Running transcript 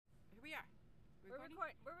We're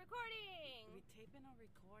recording! We taping or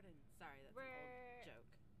recording? Sorry, that's an old joke.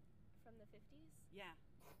 From the 50s? Yeah.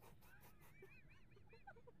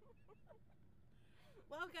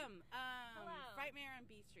 Welcome. Hello. Frightmare on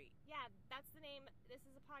B Street. Yeah, that's the name. This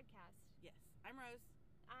is a podcast. Yes. I'm Rose.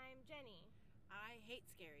 I'm Jenny. I hate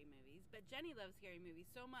scary movies, but Jenny loves scary movies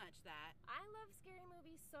so much that... I love scary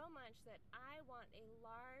movies so much that I want a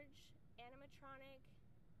large animatronic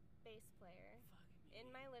bass player in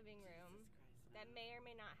my living room that may or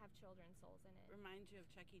may not have children's souls in it. Reminds you of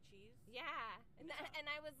Chuck E. Cheese? Yeah. And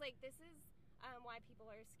I was like, this is why people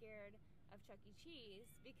are scared of Chuck E. Cheese,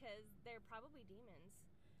 because they're probably demons.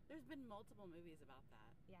 There's been multiple movies about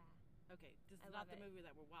that. Yeah. Okay, this is not the movie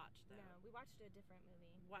that we watched, though. No, we watched a different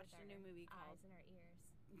movie. Watched a new movie called... Eyes in Our Ears.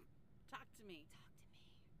 Talk to me. Talk to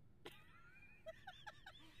me.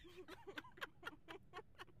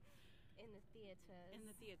 In the theaters. In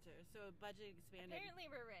the theater. So budget expanded. Apparently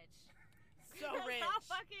we're rich. So rich. I've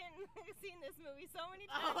fucking seen this movie so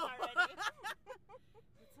many times already.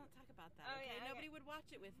 Let's not talk about that, okay? Yeah, Nobody would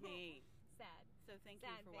watch it with me. Sad. So thank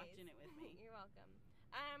you for watching it with me. You're welcome.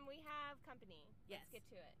 We have company. Yes. Let's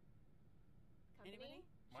get to it. Company?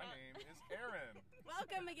 Anybody? My name is Aaron.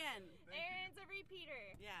 Welcome again. Aaron's a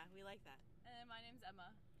repeater. Yeah, we like that. And my name's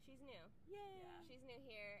Emma. She's new. Yay. Yeah. She's new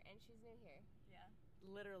here, and she's new here. Yeah.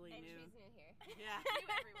 Literally and new. And she's new here. Yeah. New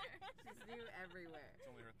everywhere. She's new everywhere. It's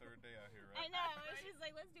only her third day out here, right? I know. She's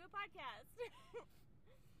like, let's do a podcast.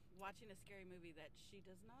 Watching a scary movie that she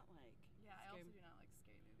does not like. Yeah, I also do not like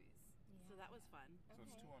scary movies. Yeah. So that was fun. So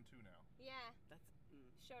it's 2-on-2 now. Yeah. That's...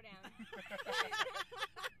 Showdown.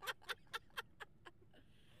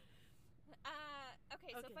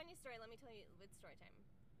 Okay, so funny story. Let me tell you with story time.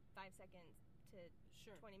 5 seconds to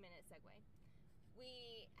 20-minute segue.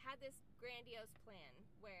 We had this grandiose plan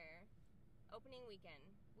where opening weekend,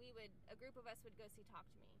 a group of us would go see Talk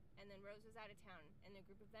to Me, and then Rose was out of town, and a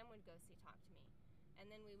group of them would go see Talk to Me, and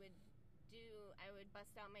then I would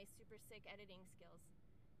bust out my super sick editing skills,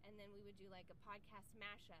 and then we would do like a podcast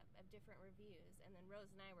mashup of different reviews, and then Rose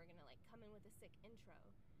and I were gonna like come in with a sick intro,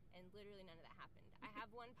 and literally none of that happened. I have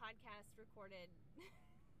one podcast recorded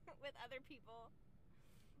with other people.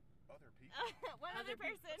 Other people? One other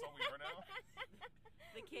person. That's all we are now?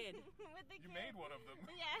 The kid. With the You kid. made one of them.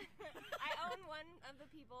 Yeah. I own one of the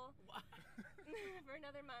people for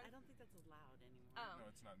another month. I don't think that's allowed anymore. Oh. No,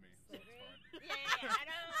 it's not me. So So it's fine. Yeah.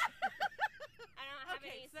 I don't have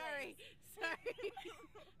any sorry. slaves. Sorry.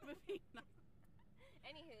 Moving on.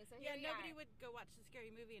 Anywho, so here we nobody are. would go watch the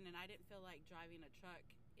scary movie, and then I didn't feel like driving a truck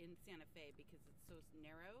in Santa Fe because it's so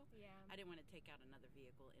narrow. Yeah. I didn't want to take out another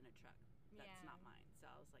vehicle in a truck. That's Yeah. not mine. So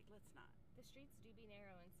I was like, let's not. The streets do be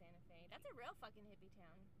narrow in Santa Fe. That's a real fucking hippie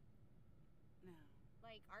town. No.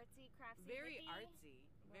 Like artsy, craftsy, Very hippie. artsy.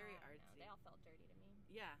 Very Well, I don't know. artsy. They all felt dirty to me.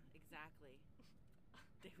 Yeah, exactly.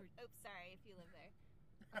 They were. Oops, sorry if you live there.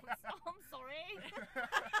 I'm sorry.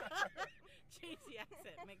 Change the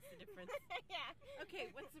accent makes the difference. Yeah. Okay,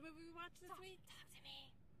 what's the movie we watched this week? Talk to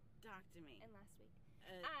me. Talk to me. And last week.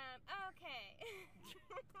 Okay.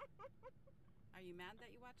 Are you mad that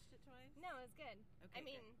you watched it twice? No, it was good. Okay, I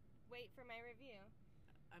mean, wait for my review.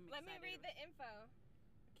 I'm Let me excited. read the info.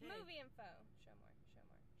 Okay. Movie info. Show more, show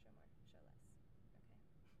more, show more, show less. Okay.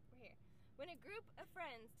 We're here. When a group of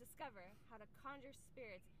friends discover how to conjure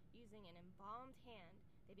spirits using an embalmed hand,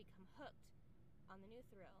 they become hooked on the new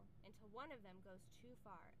thrill until one of them goes too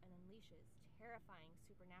far and unleashes terrifying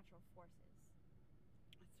supernatural forces.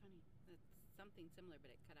 That's funny. It's something similar, but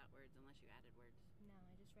it cut out words unless you added words. No,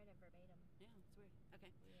 I just read it verbatim. Yeah, it's weird.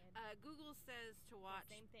 Okay. Weird. Google says to watch...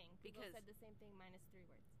 The same thing. Because Google said the same thing minus 3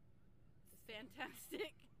 words.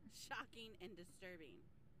 fantastic, shocking, and disturbing.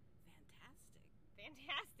 Fantastic.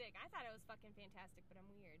 Fantastic. I thought it was fucking fantastic, but I'm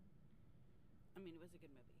weird. I mean, it was a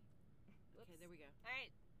good movie. Whoops. Okay, there we go. All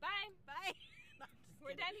right. Bye. Bye. No, I'm just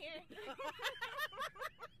We're kidding. done here.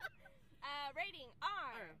 Rating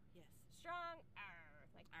R. R. Yes. Strong R.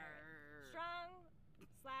 Like pirate. R. Strong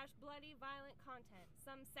 / bloody violent content.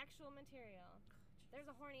 Some sexual material. There's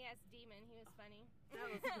a horny ass demon. He was funny. That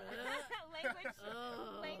was good.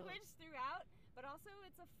 language throughout, but also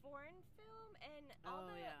it's a foreign film, and all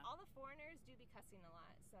the foreigners do be cussing a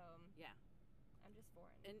lot. So Yeah. I'm just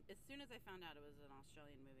foreign. And as soon as I found out it was an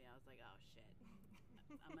Australian movie, I was like, oh shit.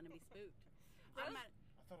 I'm gonna be spooked. Rose?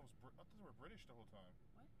 I thought they were British the whole time.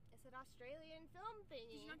 What? It's an Australian film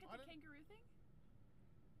thingy. Did you not get the kangaroo thing?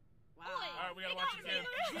 Wow. Oi. All right, we gotta watch it again.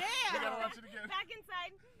 Yeah. We gotta watch it again. Back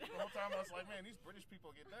inside. The whole time I was like, man, these British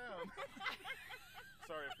people get down.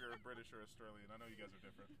 Sorry if you're British or Australian. I know you guys are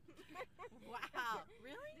different. Wow.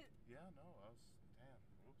 Really? Yeah, no, I was... Damn.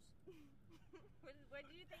 Oops. What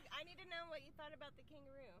did you think? I need to know what you thought about the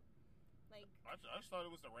kangaroo. like. I just thought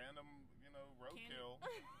it was the random, roadkill.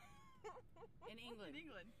 In England. In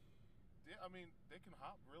England. Yeah, I mean, they can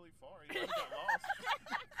hop really far. He might have got lost.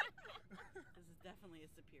 This is definitely a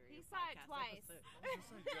superior. He saw it twice. I was going to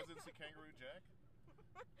say, you guys didn't see Kangaroo Jack?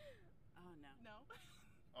 Oh, no. No.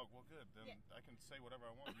 Oh, well, good. Then I can say whatever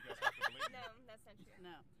I want. You guys have to believe me. No, that's not true.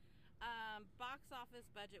 No. Box office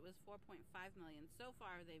budget was $4.5 million. So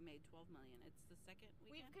far, they've made $12 million. It's the second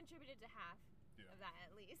weekend. We've contributed to half of that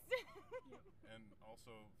at least. And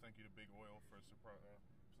also, thank you to Big Oil for supplying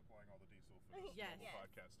all the diesel for this Yes. mobile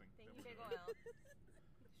podcasting. Thank that you, we're Big doing. Oil.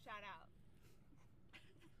 Shout out.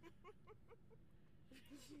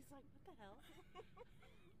 She's like, what the hell?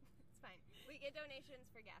 It's fine. We get donations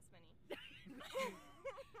for gas money.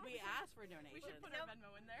 We asked for We donations. should put our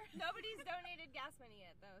Venmo in there. Nobody's donated gas money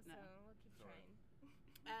yet, though, so No. we'll keep Sorry.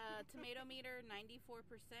 trying. Tomato meter, 94%.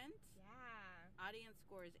 Yeah. Audience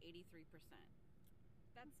score is 83%.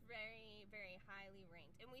 That's very, very highly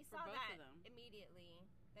ranked. And we For saw both that of them. immediately,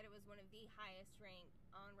 that it was one of the highest ranked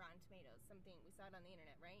on Rotten Tomatoes. Something, we saw it on the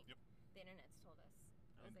internet, right? Yep. The internet's told us.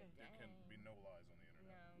 I was Okay. like, There can be dang. no lies on the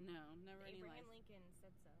internet. No. No, never any Abraham lies. Lincoln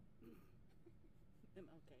said so.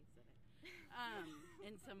 Okay, said it.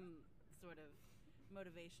 In some sort of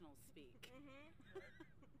motivational speak.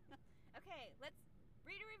 Okay, let's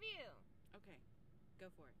read a review. Okay, go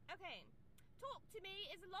for it. Okay. Talk to Me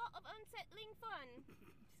is a lot of unsettling fun. Just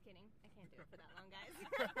kidding. I can't do it for that long, guys.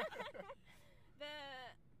 The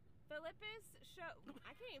Philippus show.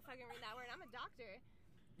 I can't even fucking read that word. I'm a doctor.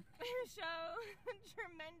 Show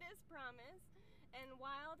tremendous promise, and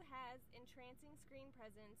Wilde has entrancing screen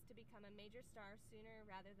presence to become a major star sooner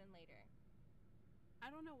rather than later. I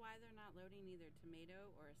don't know why they're not loading either tomato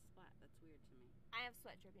or a splat. That's weird to me. I have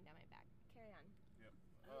sweat dripping down my back. Carry on. Yep.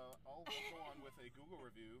 I'll go on with a Google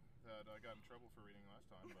review that I got in trouble for reading last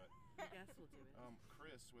time, but I guess we'll do it.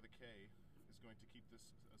 Chris with a K is going to keep this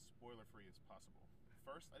as spoiler-free as possible.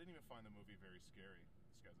 First, I didn't even find the movie very scary.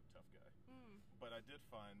 This guy's a tough guy. But I did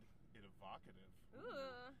find it evocative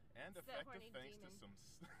Ooh. and So effective horny thanks demon. to some...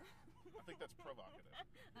 I think that's provocative.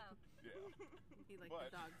 Oh. Yeah. He liked But-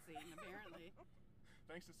 the dog scene, apparently.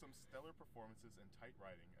 Thanks to some stellar performances and tight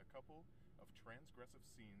writing, a couple of transgressive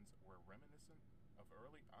scenes were reminiscent of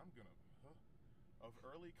early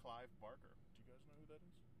Clive Barker. Do you guys know who that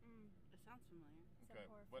is? It sounds familiar. Some Okay,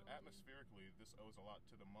 horror but film. atmospherically, this owes a lot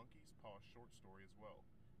to the Monkey's Paw short story as well.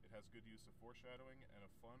 It has good use of foreshadowing and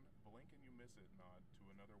a fun blink and you miss it nod to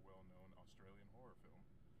another well-known Australian horror film.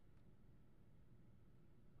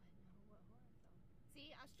 What horror film? See,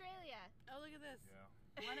 Australia. Oh, look at this. Yeah.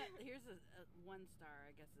 Here's a 1 star.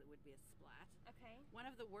 I guess it would be a splat. Okay. One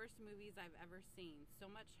of the worst movies I've ever seen. So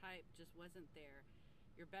much hype just wasn't there.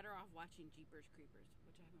 You're better off watching Jeepers Creepers,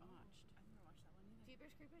 which I haven't watched. I've never watched that one either.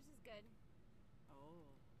 Jeepers Creepers is good. Oh.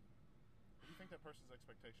 What do you think that person's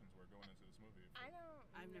expectations were going into this movie? I don't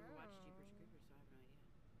I've know. never watched Jeepers Creepers, so I have no idea.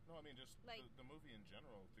 No, I mean just Like- the movie in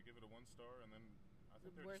general. To give it a 1 star and then I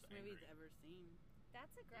think The they're worst just movie angry. I've ever seen.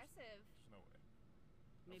 That's aggressive. There's no way.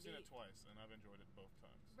 Maybe I've seen it twice and I've enjoyed it both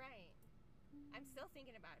times. Right. I'm still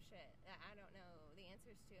thinking about shit that I don't know the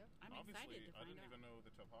answers to. I'm Obviously, excited to I find didn't out. even know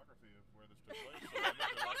the topography of where this took place, so I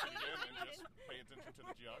need to watch it again and just pay attention to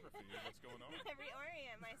the geography of what's going on.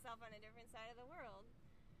 Reorient myself on a different side of the world.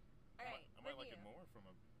 All right. I might like it review. more from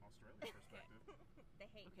an Australian perspective. They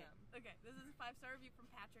hate Okay. them. Okay, this is a 5-star review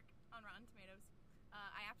from Patrick on Rotten Tomatoes.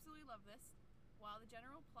 I absolutely love this. While the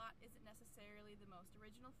general plot isn't necessarily the most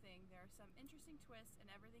original thing, there are some interesting twists and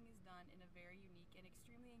everything is done in a very unique and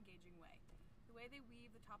extremely engaging way. The way they weave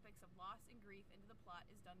the topics of loss and grief into the plot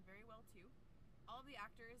is done very well too. All of the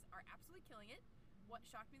actors are absolutely killing it. What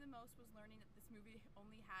shocked me the most was learning that this movie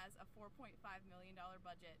only has a $4.5 million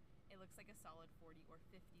budget. It looks like a solid 40 or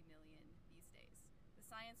 50 million these days.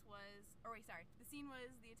 The scene was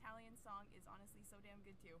the Italian song is honestly so damn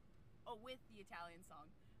good too. Oh, with the Italian song.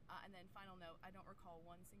 And then final note, I don't recall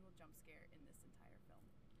one single jump scare in this entire film,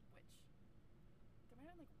 which there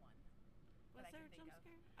might have been like one. Was that I there can a think jump of.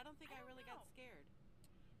 scare? I don't think I I don't really know. got scared.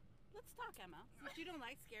 Let's talk, Emma. Since you don't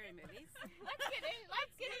like scary movies. Let's get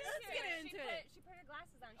into it. into it. She put her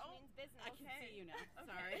glasses on. She Oh, means business. I can Okay. see you now.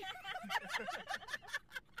 Okay. Sorry.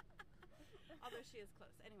 Although she is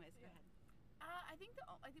close. Anyways, go Yeah. ahead.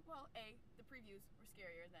 The previews were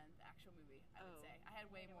scarier than the actual movie, I would Oh. say. I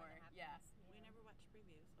had way Later more, when it yeah. happens, We never watched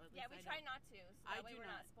previews. Or at Yeah, least we I try don't. not to, so I that way do we're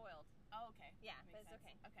not not. spoiled. Oh, okay. Yeah, Makes but it's sense.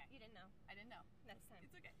 okay. Okay. You didn't know. I didn't know. Next time.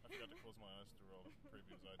 It's okay. I forgot to close my eyes through all the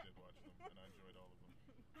previews. I did watch them, and I enjoyed all of them.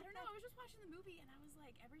 I don't know. I was just watching the movie, and I was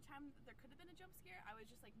like, every time there could have been a jump scare, I was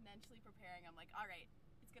just like mentally preparing. I'm like, all right,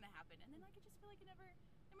 it's gonna happen. And then like, I just feel like it never.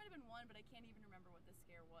 There might have been one, but I can't even remember what the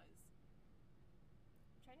scare was.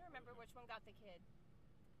 I'm trying to remember which one got the kid.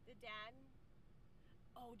 The dad?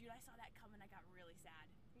 Oh, dude, I saw that coming. I got really sad.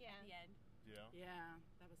 Yeah. At the end. Yeah. Yeah,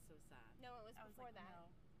 that was so sad. No, it was before that. No.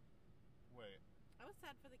 Wait. I was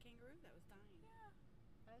sad for the kangaroo that was dying. Yeah.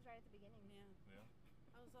 That was right at the beginning. Yeah.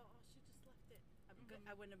 Yeah. I was all, oh, she just left it.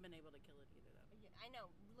 I wouldn't have been able to kill it either, though. Yeah, I know.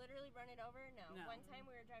 Literally run it over? No. No. One time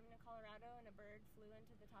we were driving to Colorado and a bird flew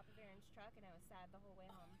into the top of Aaron's truck and I was sad the whole way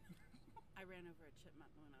home. I ran over a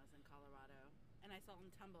chipmunk when I was in Colorado, and I saw him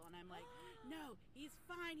tumble, and I'm like, no, he's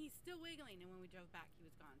fine, he's still wiggling. And when we drove back, he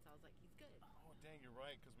was gone. So I was like, he's good. Oh, dang, you're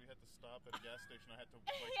right, because we had to stop at a gas station. I had to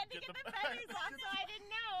You had to get the feathers off, so I didn't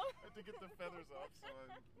know. I had to get the feathers off, so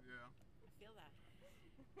yeah. I feel that. It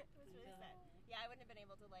was really sad. Yeah, I wouldn't have been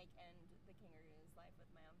able to end the kangaroo's life with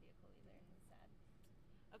my own vehicle either. It was sad.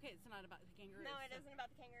 Okay, it's not about the kangaroo. No, it isn't about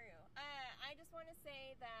the kangaroo. I just want to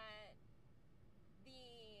say that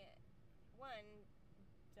the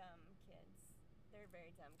dumb kids, they're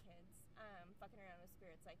very dumb kids, fucking around with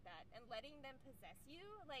spirits like that and letting them possess you.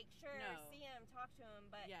 Like, sure, No. see them, talk to them,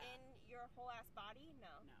 but Yeah. in your whole ass body,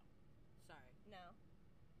 no. No. Sorry. No.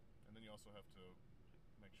 And then you also have to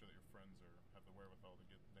make sure that your friends have the wherewithal to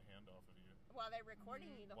get the hand off of you. While they're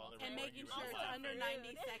recording you the While whole they're time. And making you sure were it's laughing. under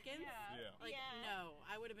 90 seconds. Yeah. Yeah. Like, Yeah. no,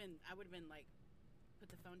 I would have been like, put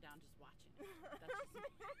the phone down, just watching it. That's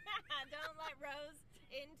just, Don't let Rose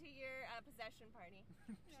into your possession party.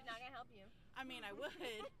 She's not gonna help you. I mean, I would.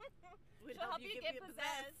 Would She'll help you get me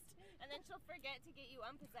possessed, and then she'll forget to get you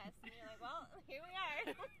unpossessed, and you're like, well, here we are.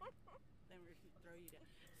 Then we're gonna throw you down.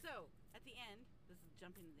 So at the end, this is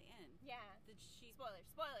jumping to the end. Yeah. Did she?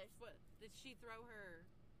 Spoilers. What? Did she throw her?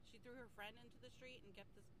 She threw her friend into the street and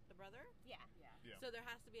kept the brother. Yeah. Yeah. So there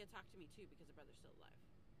has to be a talk to me too because the brother's still alive.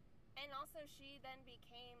 And also, she then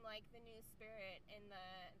became like the new spirit in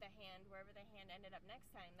the hand, wherever the hand ended up next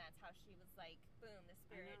time. That's how she was like, boom, the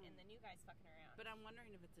spirit, know. and the new guy's fucking around. But I'm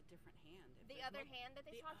wondering if it's a different hand. If The it- other hand that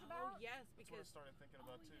they talked Oh about? yes, That's what I because started thinking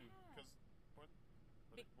about too. yeah. Because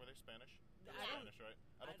were they Spanish? They I were don't- Spanish, right?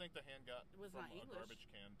 I don't think the hand got was from not a English. garbage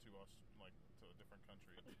can to us, to a different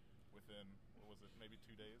country within, what was it, maybe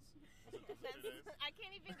 2 days? Was it 2 days? I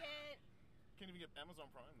can't even get. Can't even get Amazon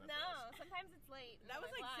Prime that No, fast. sometimes it's late. and that I'm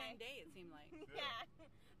was like why? same day. It seemed like. Yeah.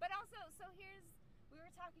 But also, so we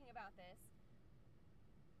were talking about this.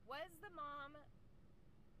 Was the mom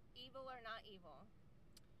evil or not evil?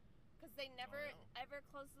 Because they never ever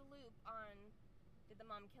closed the loop on, did the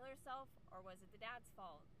mom kill herself or was it the dad's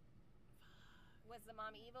fault? Was the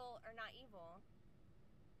mom evil or not evil?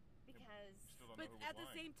 Because Still don't But know who was at the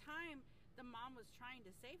lying. same time, the mom was trying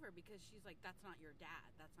to save her because she's like, "That's not your dad.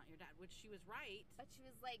 That's not your dad," which she was right. But she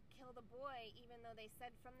was like, kill the boy, even though they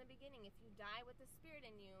said from the beginning, if you die with the spirit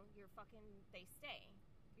in you, they stay.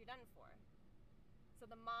 You're done for. So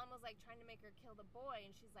the mom was like trying to make her kill the boy,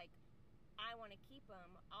 and she's like, I want to keep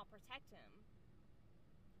him. I'll protect him.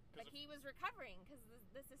 But he was recovering, because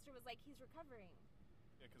the sister was like, he's recovering.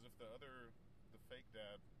 Yeah, because if the fake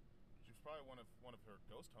dad, she was probably one of her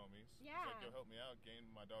ghost homies. Yeah. She's like, go help me out, gain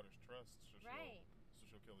my daughter's trust, so Right.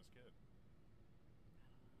 she'll kill this kid.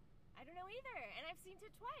 I don't know either, and I've seen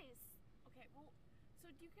it twice. Okay, well, so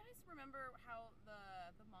do you guys remember how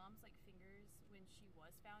the mom's like fingers when she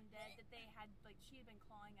was found dead that they had she had been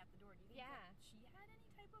clawing at the door? Do you think that she had any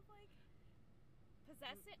type of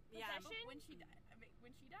Possession? Yeah, but when she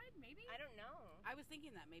died, maybe? I don't know. I was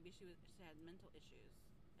thinking that maybe she had mental issues,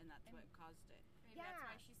 and that's what caused it. Maybe that's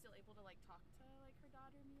why Yeah. she's still able to talk to her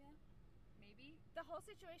daughter Mia. Maybe. The whole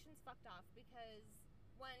situation's fucked off because,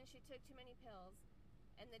 one, she took too many pills,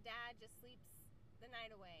 and the dad just sleeps the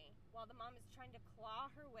night away while the mom is trying to claw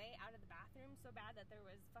her way out of the bathroom so bad that there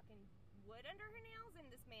was fucking wood under her nails, and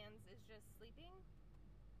this man's is just sleeping.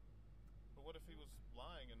 But what if he was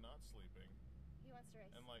lying and not sleeping? He wants to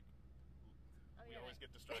race. And Oh, we you're always right.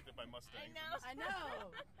 get distracted by Mustangs. know. I know.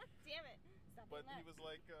 Damn it. Stop But being he was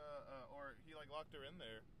like, or he locked her in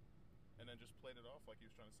there, and then just played it off like he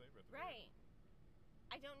was trying to save her. At the very right.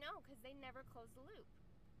 I don't know, because they never closed the loop.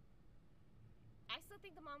 I still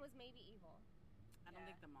think the mom was maybe evil. I don't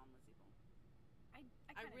Yeah. think the mom was evil. I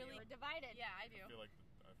I kinda really- do. We're divided. Yeah, I do. I feel like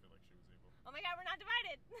she was evil. Oh my god, we're not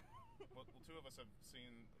divided. Well, two of us have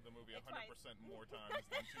seen the movie Twice. 100% more times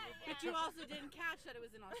than two of us. But you also didn't catch that it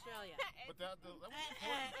was in Australia. But that wasn't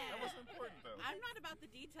important. That wasn't important though. I'm not about the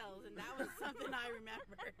details, and that was something I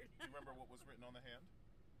remembered. Do you remember what was written on the hand?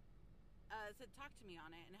 It said "talk to me"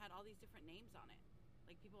 on it, and it had all these different names on it.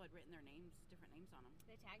 Like people had written their names, different names on them.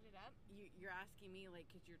 They tagged it up. You're asking me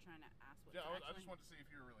because you're trying to ask what. Yeah, I actually- just wanted to see if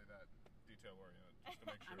you were really that detail oriented, just to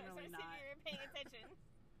make sure. I'm So really see if not. you were paying attention.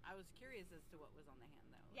 I was curious as to what was on the hand,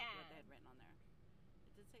 though. Yeah. What they had written on there.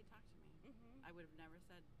 It did say "talk to me." Mm-hmm. I would have never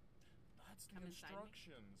said. That's the come inside me.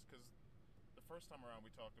 instructions. Because the first time around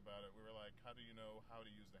we talked about it, we were like, how do you know how to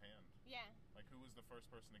use the hand? Yeah. Like, who was the first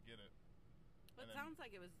person to get it? Well, it sounds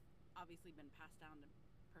like it was obviously been passed down to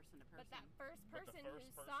person to person. But that first person who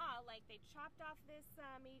saw, like, they chopped off this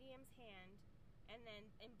medium's hand and then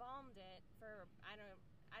embalmed it for, I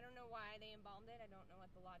don't know why they embalmed it. I don't know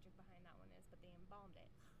what the logic behind that one is, but they embalmed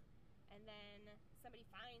it. And then somebody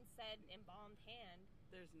finds said embalmed hand.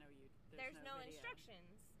 There's no video.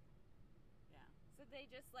 Instructions. Yeah. So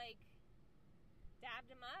they just, like,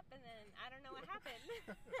 dabbed him up, and then I don't know what happened.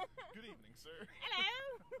 Good evening, sir.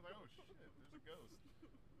 Hello. Like, oh shit, there's a ghost.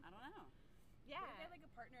 I don't know. Yeah. What if they had like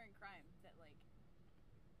a partner in crime that like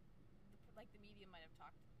the medium might have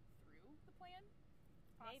talked through the plan?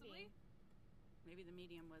 Possibly. Maybe the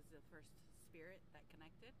medium was the first spirit that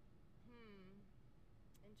connected.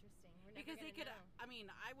 Interesting. We're never because they could. know. I mean,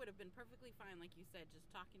 I would have been perfectly fine, like you said, just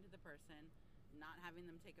talking to the person, not having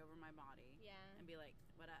them take over my body. Yeah. And be like,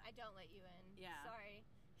 "What up? I don't let you in. Yeah. Sorry.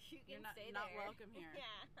 You can You're stay not there. welcome here."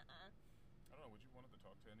 Yeah. I don't know. Would you wanted to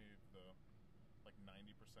talk to any of the, like,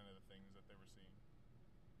 90% of the things that they were seeing?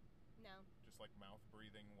 No. Just like mouth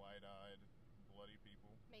breathing, wide-eyed, bloody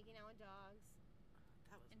people. Making out with dogs.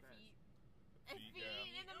 That was And gross. feet. And Feet, feet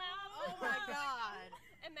yeah. in the mouth. Oh my god!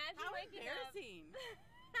 Imagine How waking embarrassing! up.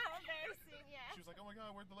 How embarrassing, yeah. She was like, oh my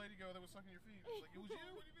god, where'd the lady go that was sucking your feet? I was like, it was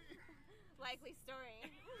you? What do you mean? Likely story.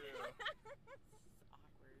 Yeah. It's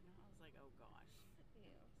awkward. I was like, oh gosh. Ew.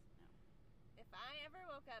 No. If I ever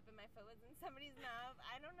woke up and my foot was in somebody's mouth,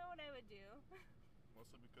 I don't know what I would do.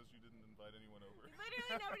 Mostly because you didn't invite anyone over.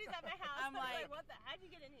 Literally nobody's at my house. I'm like, what the? How'd you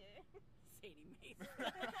get in here? Sadie Mace.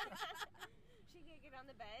 She can't get on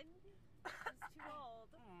the bed. She's too old.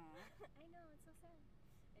 Aw. I know, it's so sad.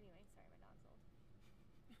 Anyway, sorry, my dog's old.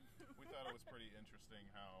 We thought it was pretty interesting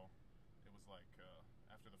how it was like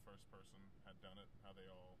after the first person had done it, how they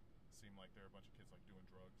all seemed like they were a bunch of kids like doing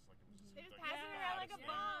drugs. Like it was just They just like, passing Yeah. around like a Yeah.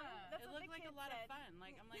 bomb. That's It what looked the like a kid lot said. of fun.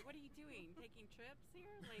 Like, I'm like, what are you doing? Taking trips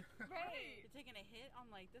here? Like, Right. you're taking a hit on,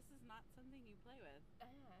 like, this is not something you play with.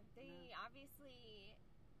 They obviously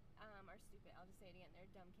are stupid. I'll just say it again. They're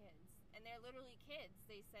dumb kids. And they're literally kids.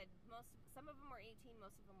 They said some of them were 18,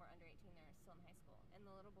 most of them were under 18. They're still in high school. And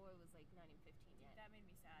the little boy was like not even 15 yet. That made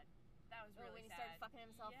me sad. That was Or really when he sad. started fucking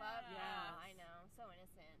himself Yeah. up. Yes. Oh, I know. So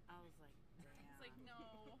innocent. I was like, damn. It's like, no.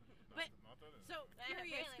 But- not that innocent. So curious,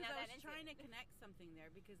 Apparently because not I that was into trying it. to connect something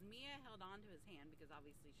there because Mia held on to his hand because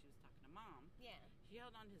obviously she was talking to Mom. Yeah. She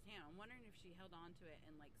held on to his hand. I'm wondering if she held on to it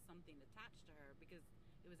and like something attached to her because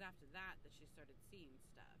it was after that she started seeing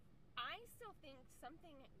stuff. I still think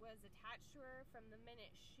something was attached to her from the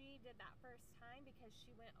minute she did that first time because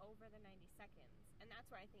she went over the 90 seconds. And that's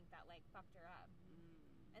where I think that like fucked her up.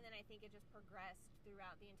 And then I think it just progressed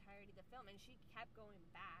throughout the entirety of the film. And she kept going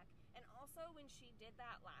back. And also when she did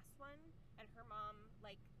that last one and her mom,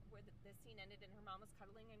 like where the scene ended and her mom was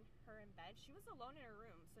cuddling her in bed, she was alone in her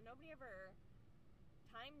room. So nobody ever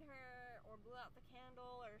timed her or blew out the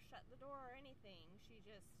candle or shut the door or anything. She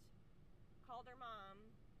just called her mom.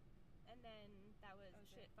 And then that was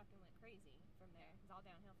shit fucking went crazy from there. It was all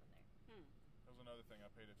downhill from there. That was another thing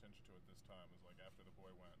I paid attention to at this time. Was like after the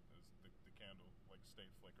boy went, is the candle like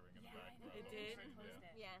stayed flickering in the Yeah, I background. know. It did?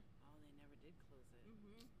 Yeah. Yeah. Oh, they never did close it.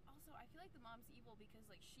 Also, I feel like the mom's evil because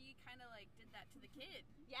like she kind of like did that to the kid.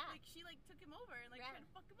 Yeah. Like she like took him over and like Yeah. tried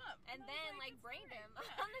to fuck him up. And I was then like it's brained him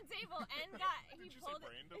alright. on the table and got Did he you pulled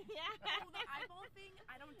say brained him? Yeah. Oh, the eyeball thing?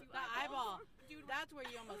 I don't do The eyeball. Dude, That's where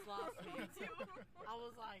you almost lost me. me too. I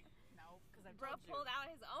was like, no, because I Bro told you. pulled out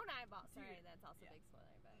his own eyeball. Sorry, Dude. that's also a Yeah. big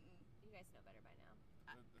spoiler, but you guys know better by now.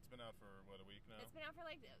 It's been out for what, a week now? It's been out for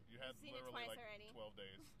like You had seen it literally twice like already. 12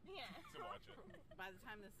 days Yeah. to watch it. By the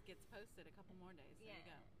time this gets posted, a couple more days. There Yeah.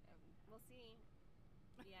 you go. We'll see.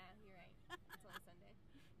 Yeah, you're right. It's only Sunday.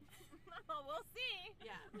 Oh, we'll see.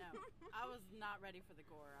 Yeah, no. I was not ready for the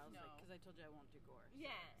gore. I was like, No. because I told you I won't do gore. So,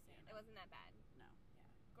 Yeah, so, it wasn't that bad. No.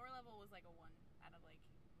 Yeah. Gore level was like a 1 out of like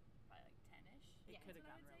probably like 10-ish. It Yeah. could have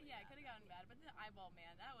That's what I gone would say. really Yeah, bad. it could have gotten bad, but the eyeball,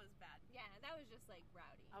 man, that was bad. Yeah, that was just like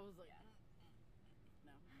rowdy. I was like, Yeah.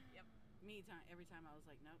 no. Yep. Every time I was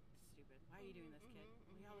like, nope, stupid. Why are you doing this, kid?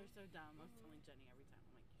 Y'all are so dumb. I was telling Jenny every time.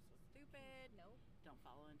 I'm like, you're so stupid. Nope. Don't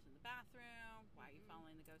follow into the bathroom. Why are you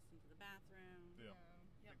following the ghost into the bathroom? Yeah.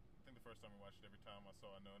 No. Yep. I think the first time we watched it, every time I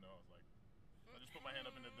saw a no-no, I was like, I just put my hand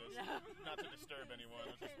up into this, No. not to disturb anyone.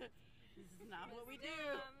 I was just, This is not what we do.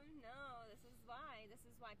 No, this is why. This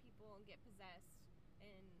is why people get possessed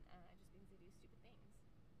and just because they do stupid things.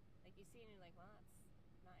 Like you see it and you're like, well,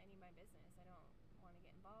 that's not any of my business. I don't want to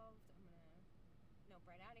get involved. I'm gonna nope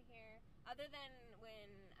right out of here. Other than when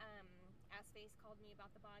Assface called me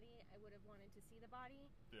about the body, I would have wanted to see the body.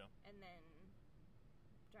 Yeah. And then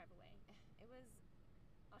drive away. It was.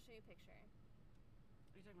 I'll show you a picture.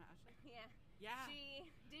 Are you talking about Ashley? Yeah. Yeah.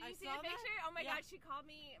 Did you see the picture? Oh my God, she called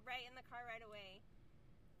me right in the car right away.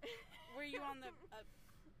 Were you on the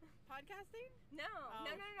podcasting? No.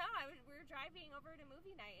 We were driving over to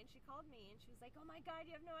movie night, and she called me, and she was like, "Oh my God,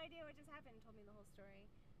 you have no idea what just happened." And told me the whole story,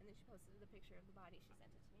 and then she posted the picture of the body. She sent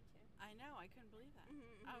it to me too. I know. I couldn't believe that.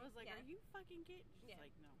 I was like, "Are you fucking kidding?" She's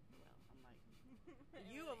like, "No." Well, I'm like,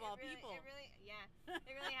 "You of all people." It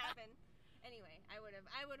really happened. Anyway, I would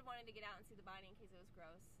have wanted to get out and see the body in case it was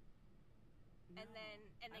gross. No, and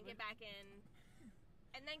then get back in.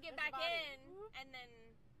 And then get There's back in. And then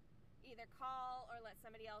either call or let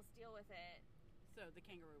somebody else deal with it. So the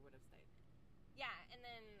kangaroo would have stayed. Yeah, and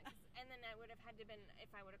then I would have had to been, if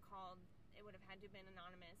I would have called, it would have had to have been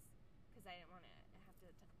anonymous because I didn't want to have to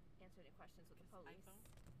answer any questions with the police. iPhone?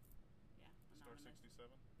 Yeah, Star anonymous.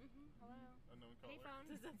 67. Hello. Unknown caller. Payphone.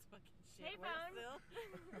 That's fucking shit. Payphone. Still?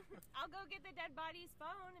 I'll go get the dead body's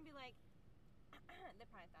phone and be like, they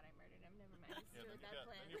probably thought I murdered him. Never mind. It's really bad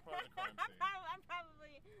plan. Then you're part of the crime scene. I'm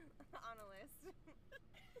probably on a list.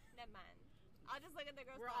 Never mind. I'll just look at the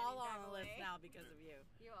gross We're body all and on drive the list away. now because of you.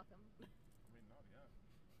 You're welcome. I mean, not yet.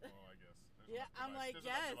 Well, I guess. Yeah, I'm like, there's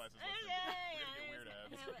enough yes. devices listed. We're gonna get weird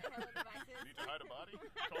ads. Hella devices. Need to hide a body?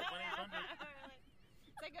 Call 1-800.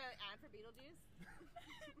 It's like an ad for Beetlejuice.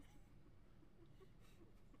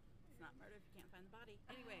 It's not murder if you can't find the body.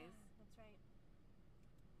 Anyways. That's right.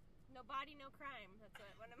 No body, no crime. That's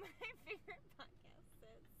what one of my favorite podcasts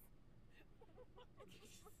says.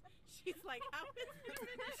 She's like, how is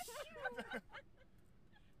this?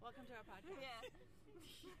 Welcome to our podcast. Yeah.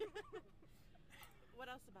 What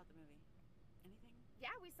else about the movie? Anything?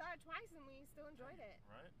 Yeah, we saw it twice and we still enjoyed it.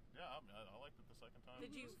 Right? Yeah, I liked it the second time. Did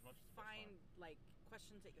you as much as the first find time. like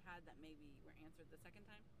questions that you had that maybe were answered the second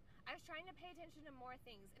time? I was trying to pay attention to more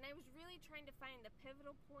things, and I was really trying to find the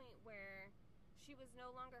pivotal point where she was no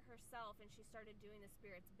longer herself and she started doing the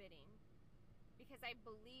spirit's bidding. Because I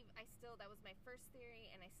believe, that was my first theory,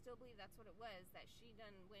 and I still believe that's what it was, that she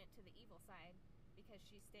done went to the evil side because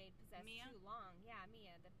she stayed possessed Mia? too long. Yeah,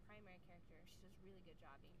 Mia, the primary character, she does a really good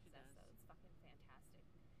job being She possessed, does. though. It's fucking fantastic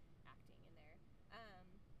acting in there.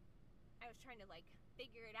 I was trying to,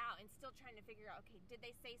 figure it out and still trying to figure out, okay, did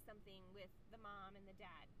they say something with the mom and the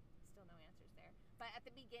dad? Still no answers there. But at the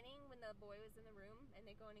beginning, when the boy was in the room and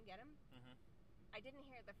they go in and get him, I didn't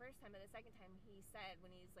hear it the first time, but the second time he said,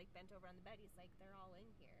 when he's bent over on the bed, he's like, "They're all in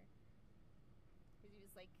here." Because he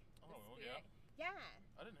was like, Oh, spirit. yeah?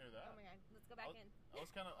 Yeah. I didn't hear that. Oh my God, let's go back in. I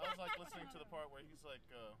was listening to the part where he's like,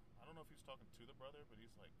 I don't know if he was talking to the brother, but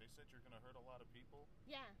he's like, they said you're gonna hurt a lot of people.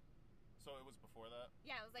 Yeah. So it was before that?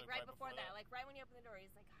 Yeah, it was Like, right before that. that? Like right when you open the door,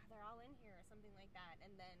 he's like, "They're all in here," or something like that.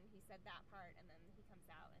 And then he said that part, and then he comes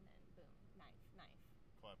out, and then boom, knife.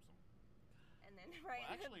 Claps him. And then right.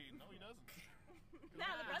 Well, actually, no, he doesn't. No,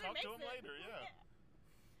 the brother talk makes to him it. later, yeah.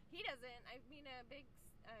 He doesn't. I mean, a big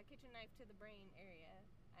kitchen knife to the brain area.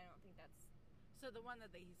 I don't think that's. So the one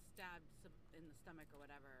that they stabbed in the stomach or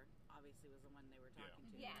whatever, obviously was the one they were talking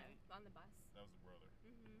to. Yeah, Right? on the bus. That was the brother.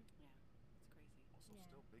 Mm-hmm. Yeah, it's crazy. Also, Yeah.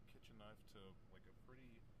 still big kitchen knife to like a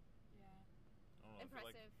pretty. Yeah. I don't know.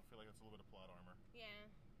 Impressive. I feel like that's a little bit of plot armor. Yeah.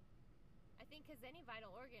 I think because any vital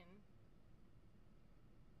organ,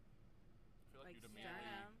 I feel like Like you'd immediately.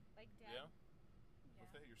 sternum. like dead. Yeah. What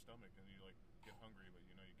if they hit your stomach and you get hungry, but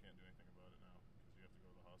you know you can't do anything about it now because you have to go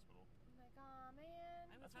to the hospital? I'm like, oh man.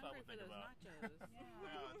 I was That's what I hungry would for think those about. nachos.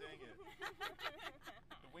 Yeah. Ah, dang it.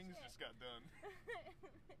 The wings just got done.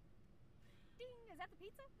 Ding! Is that the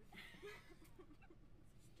pizza?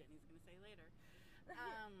 Jenny's gonna say later. Let's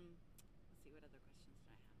see, what other questions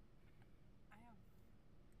do I have? I have.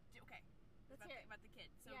 Okay. Let's about hear it. about the kid.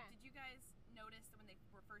 So Yeah. did you guys notice that when they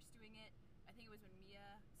were first doing it? I think it was when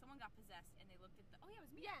someone got possessed, and they looked at it was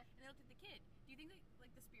Mia. Yeah. And they looked at the kid. Do you think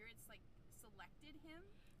that the spirits selected him?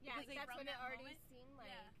 Yeah, Because, that's from what it that already moment- seemed like.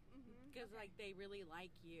 Yeah. Mm-hmm. Because they really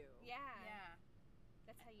like you. Yeah. Yeah.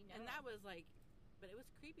 That's how you know. And that was but it was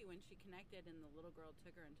creepy when she connected and the little girl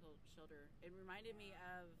took her and showed her. It reminded me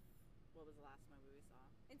of, what was the last movie we saw?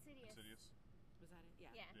 Insidious. Insidious. Was that it?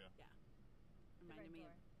 Yeah. Yeah. Yeah. Reminded me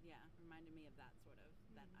door. reminded me of that sort of,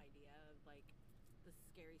 that idea of the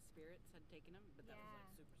scary spirits had taken him, but that was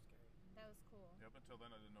Yeah. super scary. That was cool. Yeah, up until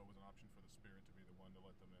then, I didn't know it was an option for the spirit to be the one to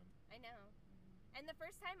let them in. I know. And the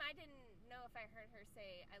first time I didn't know if I heard her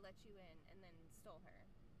say, "I let you in," and then stole her.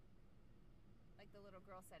 Like the little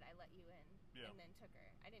girl said, "I let you in," Yeah. and then took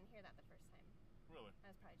her. I didn't hear that the first time. Really? I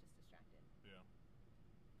was probably just distracted. Yeah.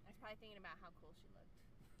 I was probably thinking about how cool she looked.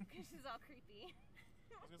 Because she's all creepy.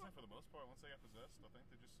 I was gonna say, for the most part, once they got possessed, I think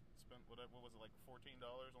they just spent what was it, like $14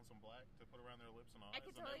 on some black to put around their lips and eyes. I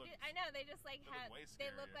could totally do. I know they just like have.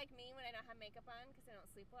 They look scarier. like me when I don't have makeup on because I don't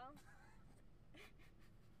sleep well.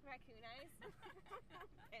 Raccoon eyes,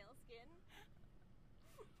 pale skin.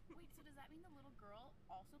 Wait, so does that mean the little girl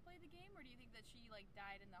also played the game, or do you think that she like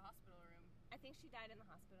died in the hospital room? I think she died in the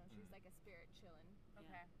hospital. And she was like a spirit chilling.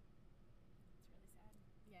 Okay. It's really sad.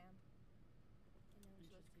 Yeah. I know, she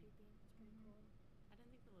looks creepy. It's pretty cool. I didn't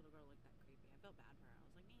think the little girl looked that creepy. I felt bad for her. I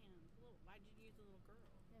was like, man, why'd you use a little girl?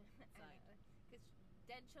 I know. Because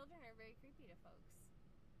dead children are very creepy to folks.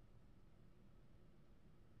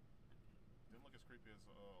 Didn't look as creepy as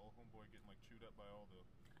old homeboy getting like chewed up by all the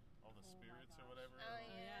spirits or whatever. Oh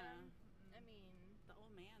yeah. I mean, the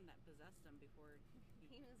old man that possessed him before.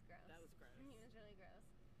 He was gross. That was gross. He was really gross.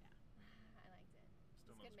 Yeah. I liked it.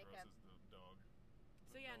 Still It's not good as makeup. gross as the dog.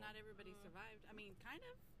 So yeah, not everybody survived. I mean, kind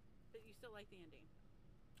of, but you still like the ending.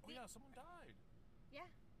 Oh yeah, someone died.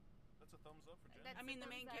 Yeah. That's a thumbs up for Jeni. That's I mean, the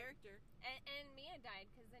thumbs main up. character. And Mia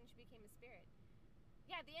died because then she became a spirit.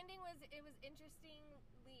 Yeah, the ending was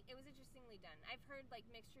interestingly done. I've heard like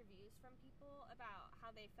mixed reviews from people about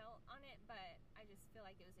how they felt on it, but I just feel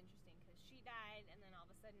like it was interesting because she died and then all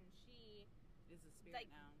of a sudden she Is a spirit like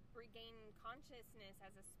now. regained consciousness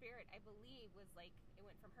as a spirit. I believe was like it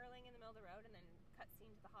went from her laying in the middle of the road and then cut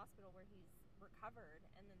scene to the hospital where he's recovered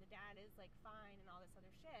and then the dad is like fine and all this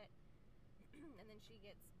other shit. And then she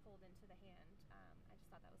gets pulled into the hand. I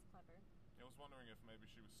just thought that was clever. I was wondering if maybe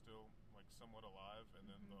she was still like somewhat alive, and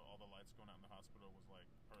then all the lights going out in the hospital was like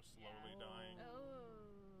her slowly dying. Oh,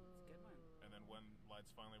 That's a good one. And then when lights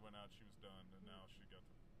finally went out, she was done, and now she got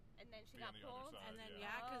to. and then she Be got on the other pulled. side. And then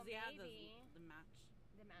yeah. because maybe. the match.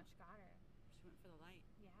 The match got her. She went for the light.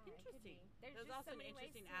 Yeah, Interesting. There's There's just also so an many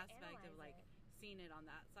ways interesting to aspect of like analyze it. seeing it on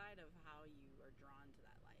that side of how you are drawn to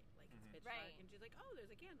that light. Like it's pitch Right. dark, and she's like, "Oh, there's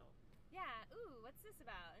a candle." Yeah. Ooh, what's this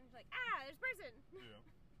about? And she's like, there's a person. Yeah.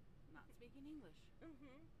 Not speaking English.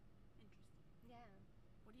 Mhm. Interesting. Yeah.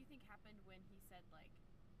 What do you think happened when he said like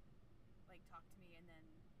talk to me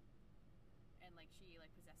and like she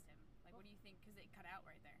like possessed him? Like what do you think? Because it cut out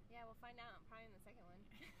right there. Yeah, we'll find out probably in the second one.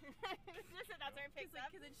 That's where it picks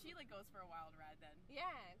up. Because then she like goes for a wild ride then.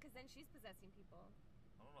 Yeah, because then she's possessing people.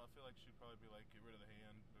 I don't know. I feel like she'd probably be like, get rid of the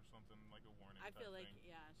hand or something, like a warning. I type feel like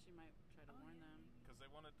thing. she might try to warn them. Because they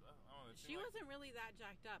wanted. I don't know. She wasn't really that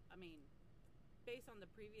jacked up. I mean, based on the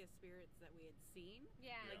previous spirits that we had seen,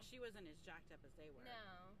 Yeah. like she wasn't as jacked up as they were.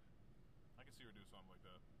 No. I can see her do something like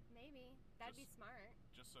that. Maybe. That'd be smart.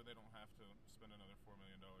 Just so they don't have to spend another $4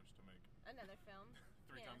 million to make Another film.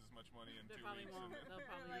 three times as much money in They 2 probably weeks. won't. They'll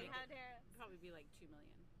probably like, make how it, dare. probably be like $2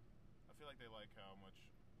 million. I feel like they like how much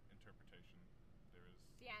interpretation there is.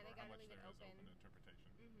 Yeah, they or gotta how much leave it there is open. open interpretation.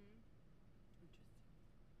 Interesting.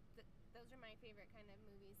 Those are my favorite kind of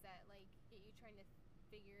movies that like get you trying to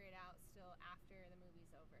figure it out still after the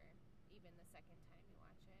movie's over, even the second time you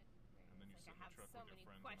watch it. And then you Like, sit I in have the truck so with many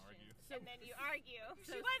your friends and questions, argue. and then you argue.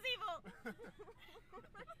 So- She was evil.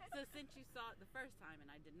 So since you saw it the first time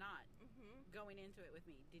and I did not, Mhm. going into it with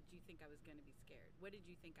me, did you think I was going to be scared? What did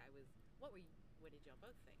you think I was? What did y'all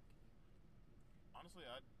both think? Honestly,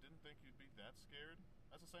 I didn't think you'd be that scared.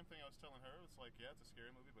 That's the same thing I was telling her. It's like, yeah, it's a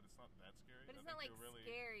scary movie, but it's not that scary. But it's I not think like you'll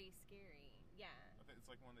really, scary. Yeah. I think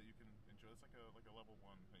it's like one that you can enjoy. It's like a level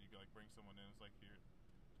 1 that you can like bring someone in. It's like, here,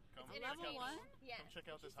 come It's check level out one? this, Yeah. come check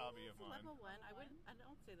out this Did you say hobby of that's a mine. Level 1? I Level wouldn't. I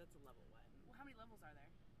don't say that's a level 1. Well, how many levels are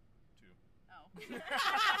there? 2. Oh.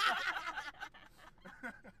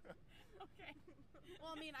 Okay.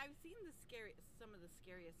 Well, I mean, I've seen some of the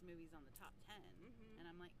scariest movies on the top 10, and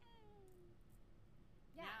I'm like,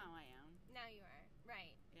 Yeah. now I am. Now you are.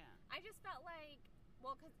 Right. Yeah. I just felt like,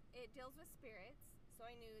 well, because it deals with spirits, so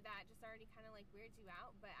I knew that just already kind of like weirds you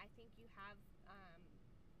out, but I think you have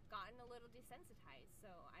gotten a little desensitized, so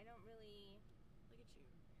I don't really. Look at you.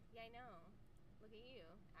 Yeah, I know. Look at you,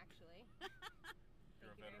 actually.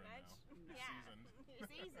 You're a Thank you very veteran much. now. Yeah. Seasoned. You're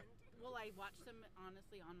seasoned. Will I watch them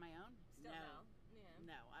honestly on my own? Still no. no. Yeah.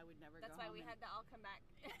 No, I would never That's go why home we and- had to all come back.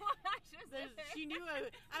 Watch this with her. She knew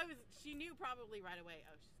she knew probably right away,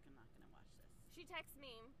 oh, she's not going to watch this. She texted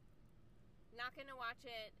me, not gonna watch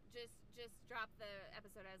it, just drop the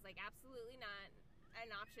episode. I was like, absolutely not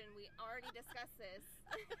an option. We already discussed this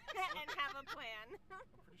and have a plan.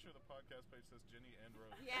 I'm pretty sure the podcast page says Jeni and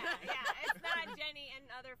Rose. Yeah, it's not Jeni and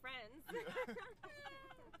other friends.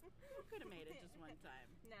 We could have made it just one time.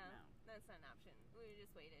 No, that's not an option. We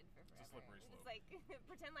just waited for It's a forever. slippery slope. It's like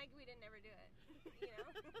pretend like we didn't ever do it. You know,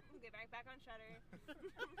 get back on Shudder.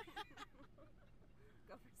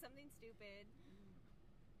 Go for something stupid.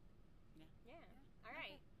 Yeah. Yeah. All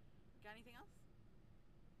right. Got anything else?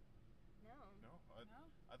 No. No, No.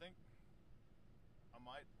 think I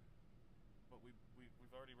might, but we've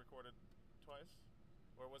already recorded twice.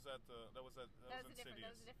 Or was that that was Insidious? That was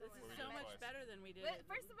a different This one. is so much better than we did. But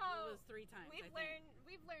first of all, it was 3 times.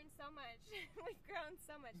 We've learned so much. We've grown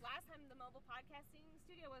so much. Last time the mobile podcasting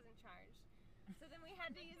studio wasn't charged, so then we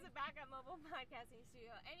had to use a backup mobile podcasting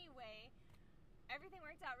studio. Anyway, everything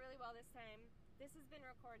worked out really well this time. This has been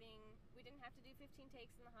recording. We didn't have to do 15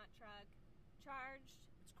 takes in the hot truck. Charged.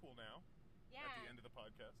 It's cool now. Yeah. At the end of the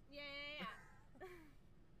podcast. Yeah.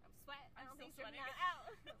 I'm sweating. I don't think still you're sweating. not out.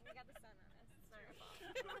 We got the sun on us. It's not our fault.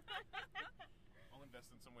 I'll invest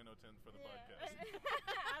in some window tint for the Yeah.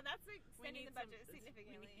 podcast. That's extending the budget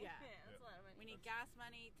significantly. yeah. That's a lot of money. We need gas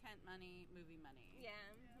money, tent money, movie money. Yeah.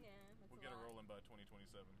 That's We'll a get it lot. rolling by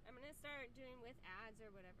 2027. I'm gonna start doing with ads or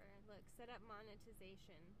whatever. Look, set up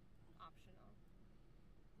monetization, optional,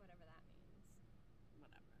 whatever that means.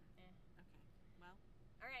 Whatever. Eh. Okay. Well.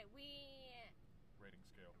 All right,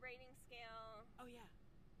 Rating scale. Oh yeah.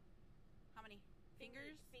 How many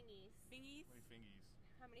fingers? Fingies. Fingies? How many fingies?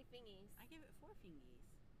 How many fingies? I give it 4 fingies.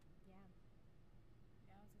 Yeah.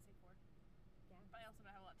 Yeah, I was gonna say 4. Yeah. But I also don't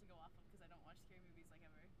have a lot to go off of because I don't watch scary movies like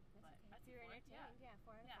ever. That's But okay. I'd If say you're 4. entertained, yeah,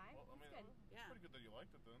 4 out of Yeah. 5. Well, I mean, That's good. it's Yeah. pretty good that you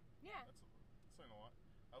liked it then. Yeah. That's saying a lot.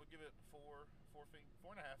 I would give it 4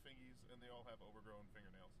 and a half fingies, and they all have overgrown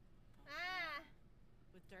fingernails. Ah.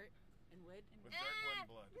 With dirt and wood. With dirt, wood, and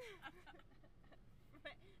blood.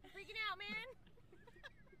 I'm freaking out, man.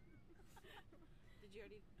 Did you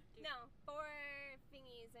already do No, 4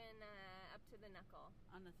 fingies and up to the knuckle.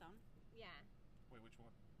 on the thumb? Yeah. Wait, which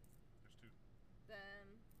one? There's 2. The.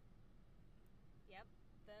 Yep.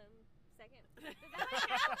 The second. Does that one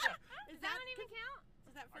count? Does that one even count?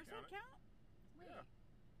 Does that first one count it. count? Wait. Yeah.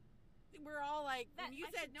 We're all like, That- when you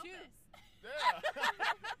I said should know 2. this. Yeah.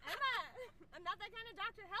 I'm not that kind of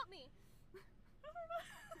doctor. Help me.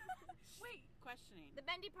 Wait. Questioning. The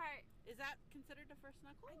bendy part. Is that considered a first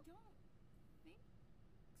knuckle? I don't think.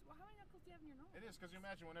 So how many knuckles do you have in your nose? It is, because you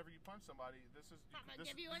imagine whenever you punch somebody, this is I'm gonna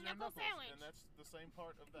this, give you this a is your knuckle knuckles, sandwich. and that's the same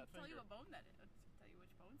part of that Tell you finger. what bone that is. Tell you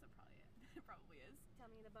which bones it probably is. It probably is. Tell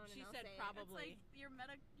me the bone She and I'll said say probably. It's like your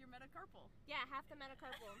metacarpal. It. Yeah, half the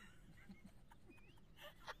metacarpal.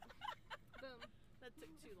 Boom. That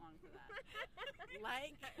took too long for that.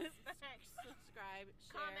 Like, subscribe,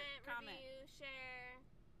 share, Comment, review, share,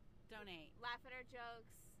 donate. laugh at our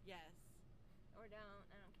jokes, Yes. or don't.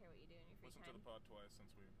 I don't care what you do in your free Listen time. to the pod twice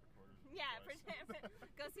since we recorded. Yeah, twice.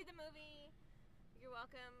 go see the movie. You're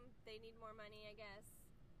welcome. They need more money, I guess.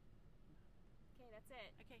 Okay, that's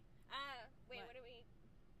it. Okay. Wait, What? what do we?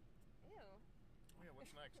 Ew. Oh, yeah,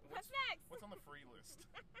 what's next? What's next? What's on the free list?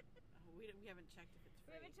 We haven't checked if it's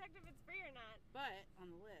We free. haven't checked if it's free or not. But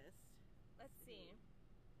on the list, Let's see.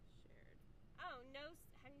 shared. Oh, no.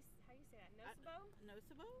 How do you say that? Nocebo?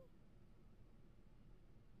 Nocebo?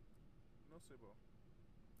 No Sibo.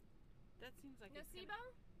 That seems like it's Nocebo?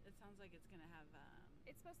 it sounds like it's gonna have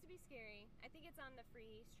It's supposed to be scary. I think it's on the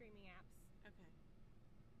free streaming apps. okay.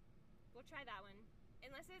 We'll try that one.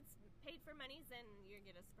 Unless it's paid for monies, then you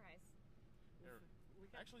get a surprise. Here. We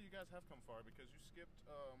got, Actually, you guys have come far because you skipped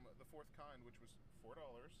the fourth kind, which was $4.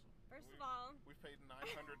 First of all, We've paid $900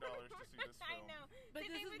 to see this film. I know. but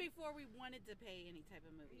Did this they is before we wanted to pay any type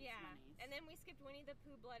of movies. Yeah, monies. and then we skipped Winnie the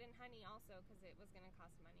Pooh, Blood and Honey also because it was going to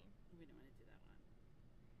cost money. we didn't want to do that one.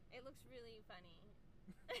 It looks really funny.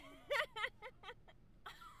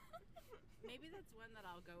 Maybe that's one that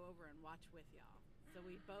I'll go over and watch with y'all, so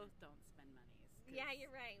we both don't spend monies. 'cause- Yeah,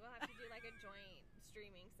 you're right. We'll have to do like a joint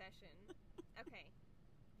streaming session. Okay.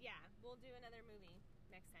 Yeah, we'll do another movie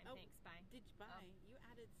next time. Oh. Thanks. Bye. Did you buy? You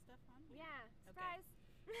added stuff on here. Yeah. Okay. Surprise.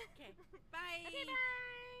 Okay. Bye. Okay,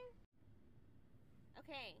 bye.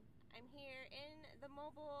 Okay, I'm here in the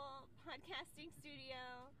mobile podcasting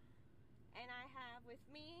studio, and I have with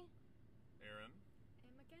me Aaron.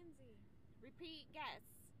 And Mackenzie. repeat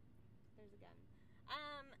guests. There's a gun.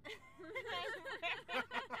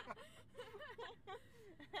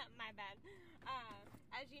 My bad.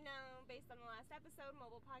 As you know, based on the last episode,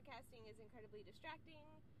 mobile podcasting is incredibly distracting,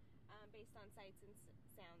 based on sights and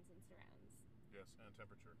sounds and surrounds. Yes, and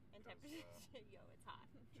temperature. And 'cause, temperature. Yo, it's hot.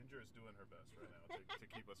 Ginger is doing her best right now to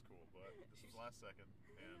keep us cool, but this is last second.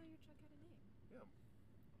 I didn't know And your truck had a name. yeah,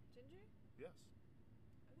 Ginger? yes.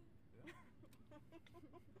 Okay. Yeah.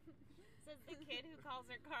 Says the kid who calls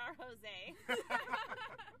her car Jose.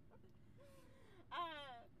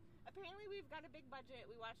 Apparently we've got a big budget.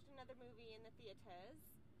 We watched another movie in the theaters.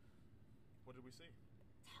 What did we see?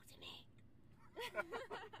 Talk to me.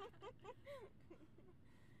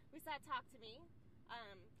 We saw Talk to Me.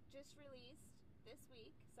 Just released this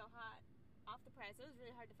week. So hot. Off the press. It was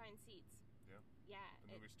really hard to find seats. Yeah. Yeah.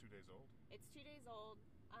 The movie's 2 days old. It's 2 days old.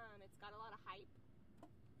 It's got a lot of hype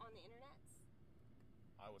on the internet.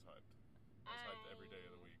 I was hyped. I was hyped every day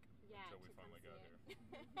of the week until we finally got here.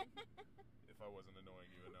 If I wasn't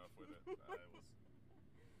annoying you enough with it, I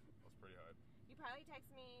was pretty hyped. You probably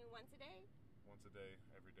text me once a day? Once a day,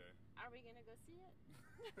 every day. Are we going to go see it?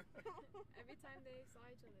 Every time they saw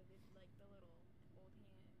each other, they did like the little old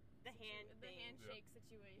hand. The handshake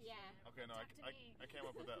situation. Yeah. Okay, no, I came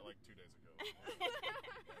up with that like 2 days ago.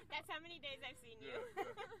 That's how many days I've seen you.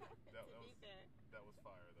 Yeah, that was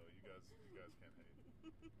fire though. You guys can't hate.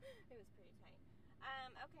 It was pretty tight.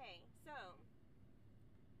 Okay, so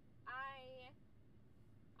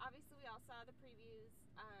obviously we all saw the previews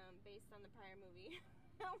based on the prior movie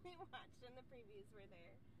we watched, and the previews were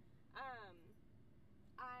there.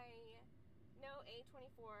 I know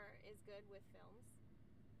A24 is good with films,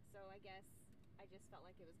 so I guess I just felt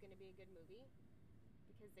like it was going to be a good movie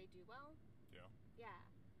because they do well. Yeah. Yeah.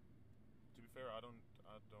 To be fair, I don't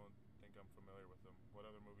think I'm familiar with them. What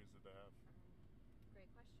other movies did they have?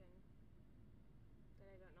 Great question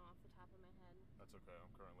that I don't know off the top of my head. That's okay.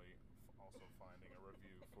 I'm currently also finding a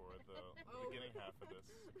review for the beginning half of this.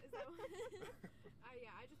 Is that what?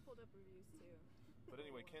 Yeah, I just pulled up reviews too. But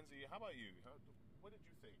anyway, Kenzie, how about you? What did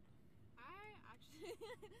you think? I actually,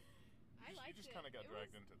 I liked it. You just kind of got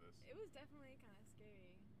dragged into this. It was definitely kind of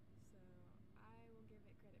scary, so I will give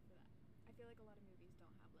it credit for that. I feel like a lot of movies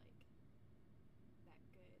don't have like that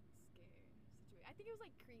good scare situation. I think it was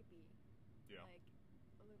like creepy. Yeah. Like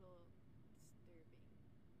a little disturbing,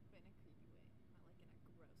 but in a creepy way, not like in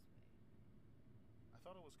a gross way. I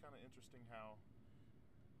thought it was kind of interesting how,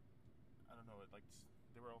 I don't know,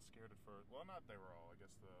 they were all scared at first. Well, not they were all. I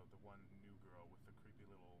guess the one new girl with the creepy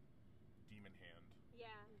little demon hand.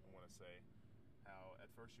 Yeah. I want to say how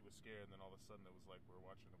at first she was scared, and then all of a sudden it was like we're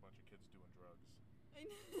watching a bunch of kids doing drugs. They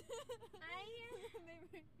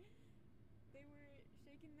were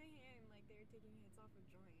shaking the hand like they were taking hits off a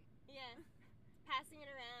joint. Yeah. Passing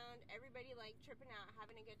it around, everybody like tripping out,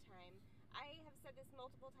 having a good time. I have said this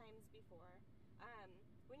multiple times before.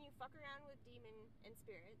 When you fuck around with demon and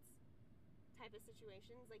spirits type of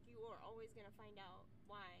situations, like you are always going to find out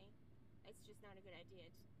why it's just not a good idea.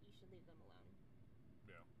 You should leave them alone.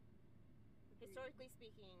 Yeah. Historically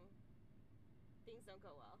speaking, things don't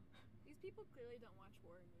go well. These people clearly don't watch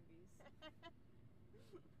horror movies.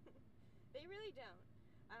 They really don't.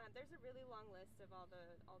 There's a really long list of all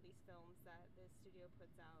these films that the studio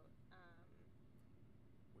puts out.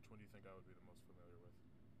 Which one do you think I would be the most familiar with?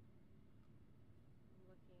 I'm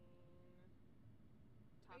looking.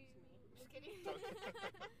 Talk to me. Just kidding.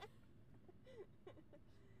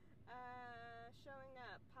 Showing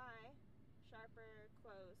up. Pie. Sharper.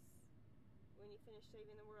 Close. When you finish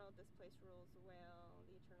saving the world, this place rules. The Whale.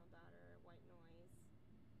 The Eternal Daughter. White Noise.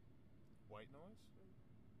 White Noise?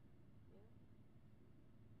 Yeah.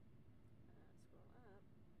 Scroll up.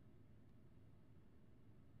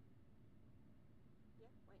 Yeah,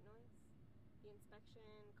 White Noise. The Inspection,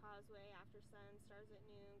 Causeway, After Sun, Stars at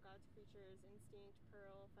Noon, God's Creatures, Instinct,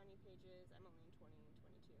 Pearl, Funny Pages. I'm only in 20 and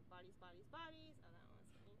 22. Bodies, Bodies, Bodies. Oh, that one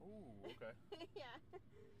was funny. Ooh, okay. Yeah.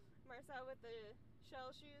 Marcel with the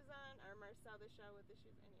shell shoes on, or Marcel the shell with the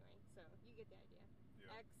shoes. Anyway, so you get the idea.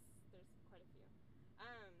 Yeah. X, there's quite a few.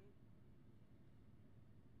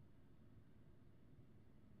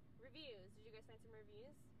 Reviews. Did you guys find some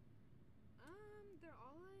reviews? They're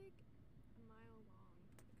all like a mile long,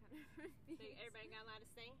 kind of reviews. So everybody got a lot to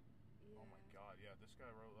say? Yeah. Oh my god, yeah. This guy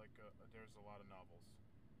wrote there's a lot of novels.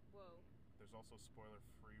 Whoa. There's also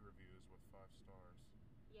spoiler-free reviews with 5 stars.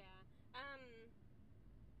 Yeah.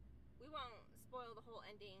 We won't spoil the whole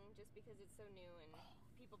ending just because it's so new and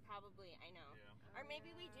people probably, I know. Yeah. Or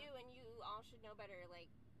maybe we do and you all should know better, like,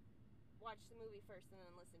 watch the movie first and then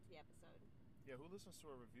listen to the episode. Yeah, who listens to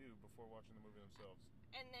a review before watching the movie themselves?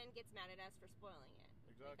 And then gets mad at us for spoiling it.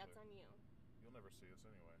 Exactly. Like, that's on you. You'll never see us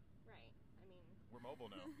anyway. Right. I mean... We're mobile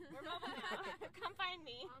now. We're mobile now. Come find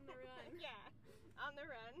me. On the run. Yeah. On the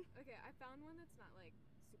run. Okay, I found one that's not, like,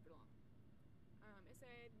 super long. It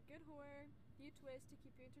said, good horror, few twists to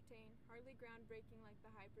keep you entertained, hardly groundbreaking like the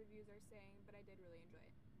hype reviews are saying, but I did really enjoy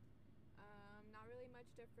it. Not really much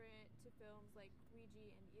different to films like Ouija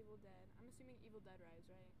and Evil Dead. I'm assuming Evil Dead Rise,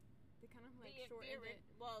 right? They kind of like shortened it.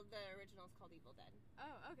 Well, the original is called Evil Dead.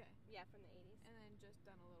 Oh, okay. Yeah, from the 80s. And then just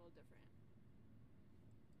done a little different.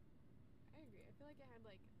 I agree. I feel like it had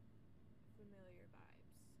like familiar vibes.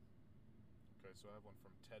 Okay, so I have one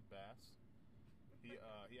from Ted Bass.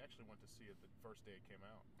 He actually went to see it the first day it came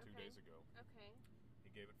out, 2 days ago. Okay. He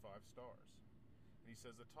gave it 5 stars. And he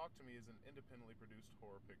says that Talk to Me is an independently produced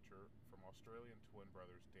horror picture from Australian twin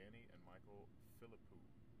brothers Danny and Michael Filippo.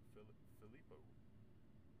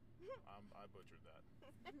 I butchered that.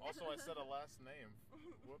 Also, I said a last name.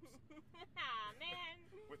 Whoops. Ah, man.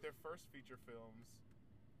 With their first feature films,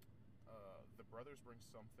 the brothers bring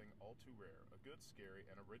something all too rare, a good, scary,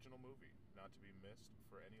 and original movie, not to be missed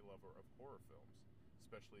for any lover of horror films,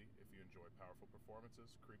 especially if you enjoy powerful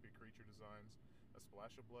performances, creepy creature designs, a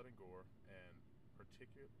splash of blood and gore, and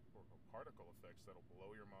particle effects that'll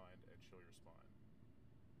blow your mind and chill your spine.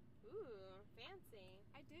 Ooh, fancy.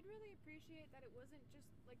 I did really appreciate that it wasn't just,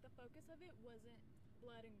 like, the focus of it wasn't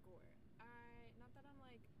blood and gore. Not that I'm,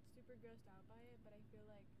 like, super grossed out by it, but I feel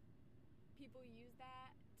like people use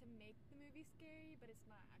that to make the movie scary, but it's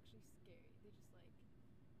not actually scary. They just, like...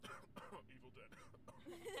 Evil Dead.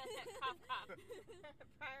 Cough, cough.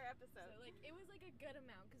 Prior episode. So, like, it was, like, a good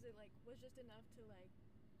amount, because it, like, was just enough to, like,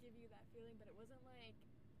 give you that feeling, but it wasn't, like,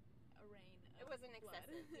 a rain of It wasn't blood.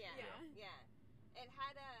 excessive. Yeah. Yeah. It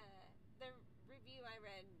had the review I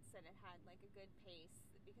read said it had, like, a good pace,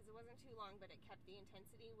 because it wasn't too long, but it kept the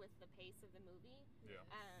intensity with the pace of the movie. Yeah.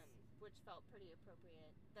 Which felt pretty appropriate.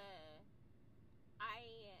 I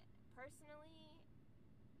personally,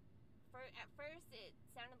 at first it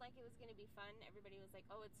sounded like it was going to be fun. Everybody was like,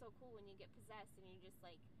 oh, it's so cool when you get possessed and you just,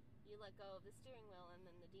 like, you let go of the steering wheel and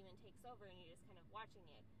then the demon takes over and you're just kind of watching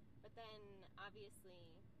it. But then,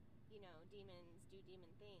 obviously, you know, demons do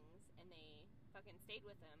demon things and they fucking stayed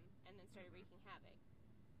with him and then started wreaking havoc.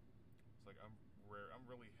 It's like I'm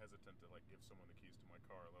really hesitant to, like, give someone the keys to my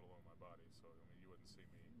car, let alone my body. So I mean, you wouldn't see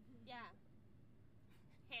me. Yeah.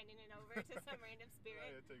 Handing it over to some random spirit.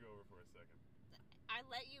 Yeah, take over for a second. I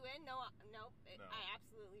let you in? No. No. I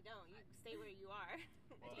absolutely don't. You stay where you are.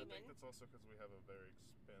 Well, I demon. think that's also because we have a very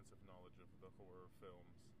expansive knowledge of the horror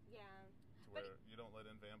films. Yeah. To where you don't let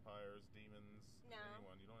in vampires, demons, No.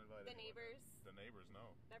 anyone. You don't invite The anyone. neighbors. The neighbors,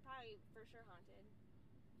 no. They're probably for sure haunted.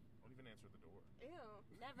 Don't even answer the door. Ew,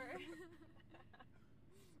 never.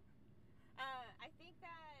 I think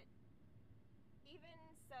that even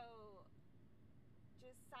so,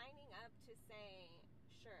 just signing up to say,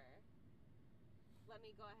 sure, let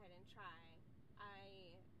me go ahead and try,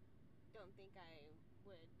 I don't think I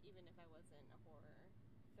would, even if I wasn't a horror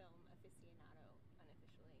film aficionado,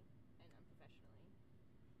 unofficially and unprofessionally.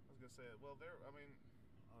 I was going to say, well,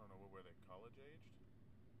 I don't know, what were they, college aged?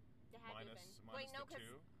 They had Minus to have been. Wait, no, the because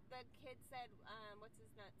two? the kid said, what's his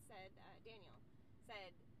nut said, Daniel,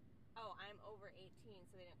 said, oh, I'm over 18,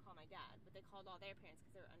 so they didn't call my dad, but they called all their parents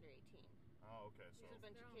because they were under 18. Oh, okay. So There's a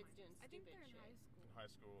bunch of kids doing I think stupid they're in shit. high school. in high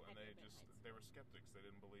school, and Had to they have been just high they were skeptics. They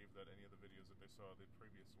didn't believe that any of the videos that they saw, the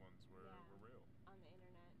previous ones, were real. On the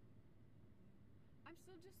internet. I'm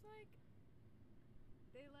still just like,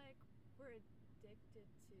 they like were addicted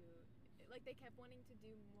to, like they kept wanting to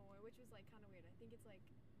do more, which was like kind of weird. I think it's like,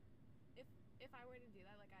 if I were to do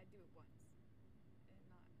that, like I'd do it once and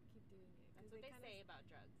not keep doing it. That's what they say about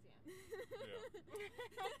drugs, yeah. Yeah.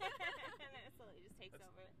 And then it slowly just takes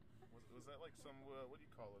over. Was that like some what do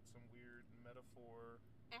you call it? Some weird metaphor?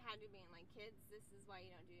 It had to be in like, kids, this is why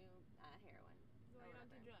you don't do heroin. So you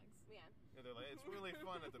don't do drugs. Yeah. Yeah, they're like, it's really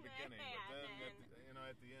fun at the beginning, Yeah, but then and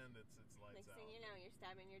at the end, it's lights Next out. thing you know, you're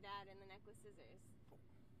stabbing your dad in the neck with scissors.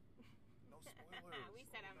 No spoilers. We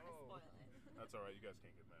said I'm gonna spoil it. That's all right. You guys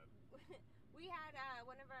can't get mad. We had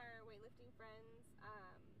one of our weightlifting friends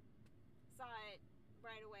saw it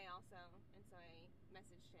right away also, and so I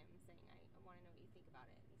messaged him saying I want to know what you think about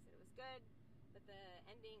it. And he said it was good, but the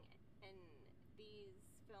ending, and these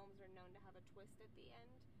films are known to have a twist at the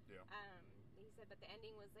end. Yeah. He said, but the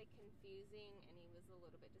ending was like confusing, and he was a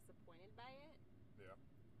little bit disappointed by it. Yeah.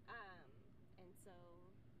 And so,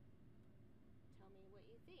 tell me what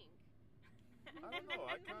you think. I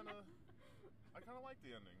don't know. I kind of like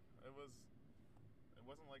the ending. It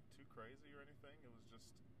wasn't like too crazy or anything. It was just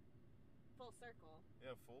full circle.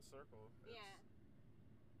 Yeah, full circle. Yeah.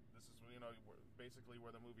 This is basically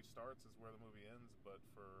where the movie starts is where the movie ends, but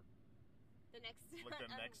for the next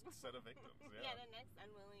next set of victims. Yeah. Yeah, the next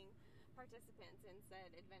unwilling participants in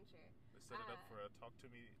said adventure. They set it up for a talk to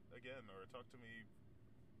me again, or talk to me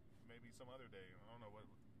maybe some other day. I don't know what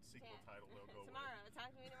sequel title they'll go tomorrow. with.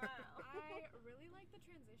 Talk to me tomorrow. I really like the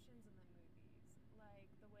transitions in the movies,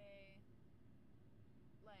 like the way,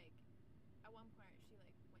 like at one point she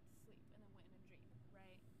like went to sleep and then went in a dream,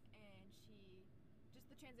 right? And she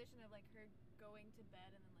just the transition of like her going to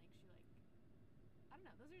bed and then like she like I don't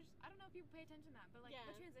know. Those are just, I don't know if people pay attention to that, but like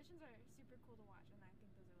the transitions are super cool to watch, and I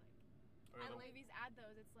think those are like when movies add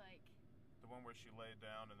those, it's like the one where she laid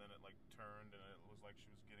down and then it like turned and it was like she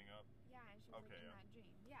was getting up. Yeah, and she was like in that dream.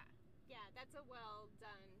 Yeah. Yeah, that's a well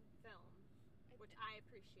done film, which I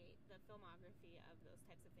appreciate the filmography of those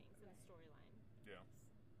types of things and the storyline. Yeah.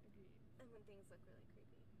 Agreed. And when things look really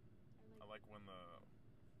creepy. I like when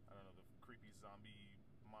I don't know, the creepy zombie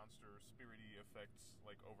monster spirity effects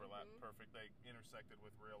like overlap perfect. They intersected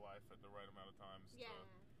with real life at the right amount of times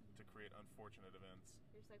to create unfortunate events.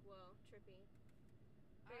 You're just like, whoa, trippy.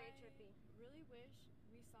 Very trippy. Really wish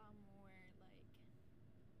we saw more like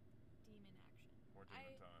demon action. More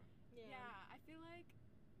demon time. Yeah, I feel like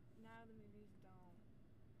now the movies don't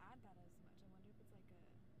add that as much.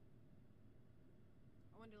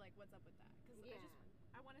 I wonder like what's up with that, because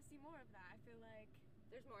I want to see more of that. I feel like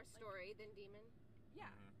there's more story than demon.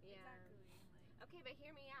 Yeah, yeah, exactly. Okay, but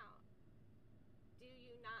hear me out. Do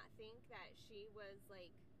you not think that she was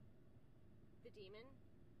like the demon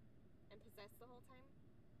and possessed the whole time?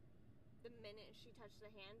 The minute she touched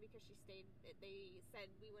the hand, because she stayed, they said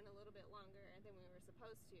we went a little bit longer than we were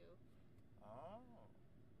supposed to. Oh.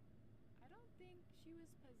 I don't think she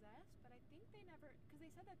was possessed, but I think they never, because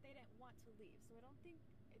they said that they didn't want to leave, so I think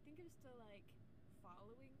it was still like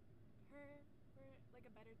following her, for like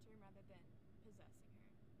a better term, rather than possessing her.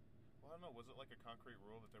 Well, I don't know. Was it like a concrete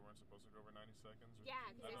rule that they weren't supposed to go over 90 seconds? Or yeah,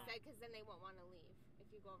 because they said because then they won't want to leave.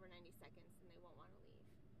 If you go over 90 seconds, then they won't want to leave.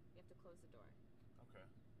 You have to close the door. Okay.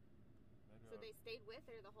 So they stayed with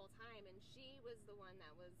her the whole time, and she was the one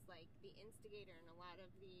that was like the instigator in a lot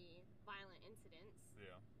of the violent incidents.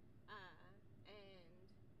 Yeah. And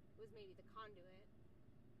was maybe the conduit.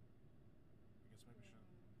 I guess maybe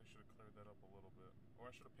they should have cleared that up a little bit, or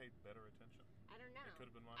I should have paid better attention. I don't know. It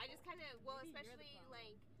could have been my I fault. just kind of especially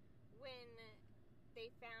like when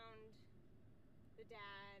they found the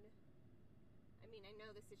dad. I mean, I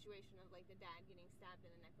know the situation of like the dad getting stabbed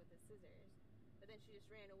in the neck with the scissors, but then she just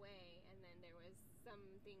ran away, and then there was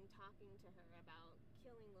something talking to her about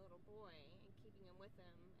killing the little boy and keeping him with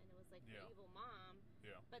him, and it was like the evil mom.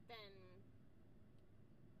 Yeah. But then,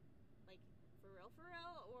 like, for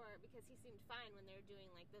real, or because he seemed fine when they were doing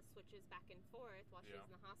like the switches back and forth while she was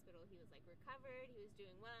in the hospital, he was like recovered, he was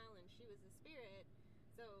doing well, and she was a spirit.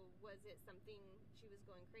 So was it something she was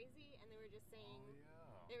going crazy, and they were just saying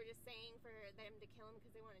they were just saying for them to kill him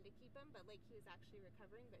because they wanted to keep him, but like he was actually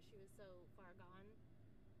recovering, but she was so far gone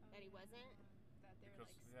that he wasn't. That they because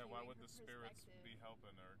were, like, why would the spirits be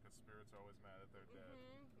helping her? Because spirits are always mad that they're dead.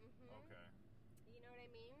 Okay. You know what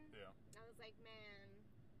I mean? Yeah. I was like, man.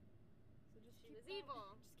 So just she was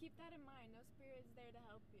evil. Just keep that in mind. No spirit's there to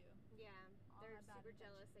help you. Yeah. They're super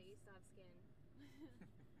jealous that you still have skin.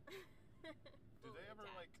 Did they ever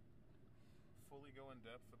like fully go in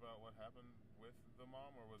depth about what happened with the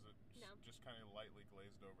mom, or was it just kind of lightly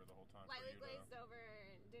glazed over the whole time? Lightly glazed over.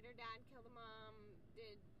 Did her dad kill the mom?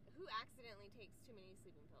 Who accidentally takes too many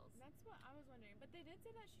sleeping pills? That's what I was wondering. But they did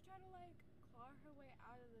say that she tried to like claw her way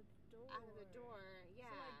out of the door. Out of the door, yeah.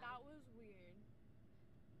 So like that was weird.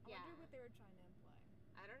 I wonder what they were trying to imply.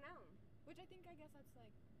 I don't know. Which I guess that's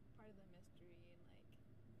like part of the mystery and like.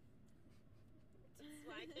 That's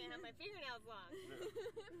why I can't have my fingernails long.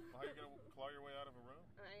 How are you gonna claw your way out of a room?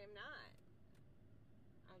 I am not.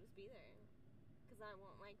 I'll just be there. Because I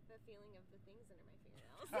won't like the feeling of the things under my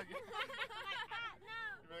fingernails. I'm like, no.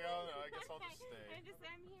 You're like, oh no, I guess I'll just stay.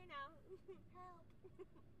 I'm here now. Help.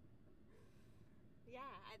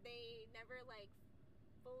 Yeah, they never like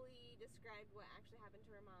fully described what actually happened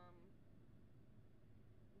to her mom.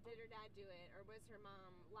 Did her dad do it, or was her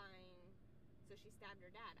mom lying so she stabbed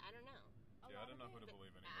her dad? I don't know. I don't know who to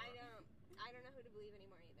believe anymore. I don't know who to believe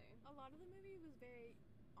anymore either. A lot of the movie was very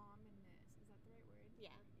ominous. Is that the right word?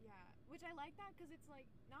 Yeah. Yeah. Which I like that because it's like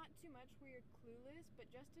not too much where you're clueless, but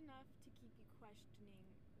just enough to keep you questioning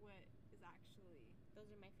what is actually. Those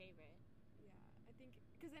are my favorite. Yeah, I think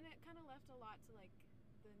because then it kind of left a lot to like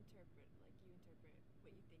you interpret what you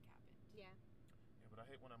think happened. Yeah. Yeah, but I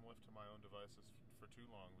hate when I'm left to my own devices for too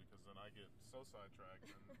long, because then I get so sidetracked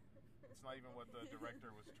and it's not even what the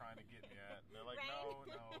director was trying to get me at. And they're like, no.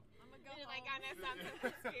 I'm gonna go You're home. like on some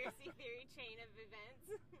conspiracy theory chain of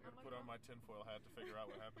events. I'm gonna put on my tinfoil hat to figure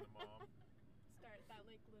out what happened to Mom. Start that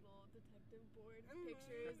like little detective board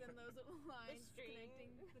pictures and those little lines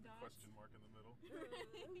connecting the dots. Question mark in the middle.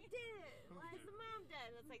 Who did it? Why is the mom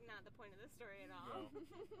dead? That's like not the point of the story at all. No.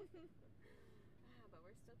 But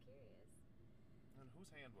we're still curious. And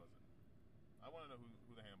whose hand was it? I want to know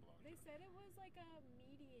who the hand belonged They to. said it was like a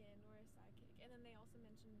medium or a psychic, and then they also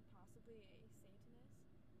mentioned possibly a Satanist.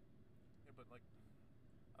 Yeah, but like,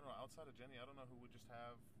 I don't know. Outside of Jeni, I don't know who would just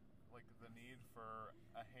have like the need for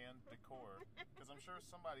a hand decor, because I'm sure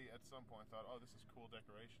somebody at some point thought, oh, this is cool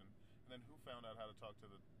decoration, and then who found out how to talk to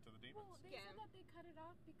the demons? Well, they said that they cut it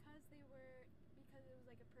off because it was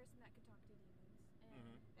like a person that could talk to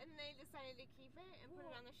demons, and they decided to keep it and put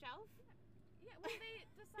it on the shelf. Yeah, well, they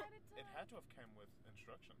decided to. It had to have come with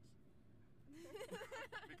instructions.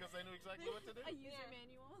 Because they knew exactly what to do. A user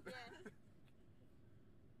manual. Yeah.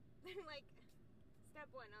 They're like, step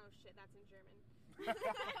 1, oh shit, that's in German.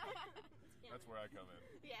 That's where I come in.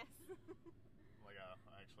 Yes. Like,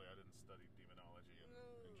 actually, I didn't study demonology in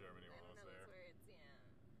Germany when I was there. Words, yeah.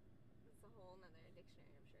 It's a whole nother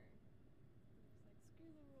dictionary, I'm sure. It's like,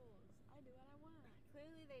 screw the rules. I do what I want.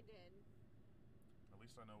 Clearly they did. At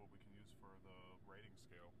least I know what we can use for the rating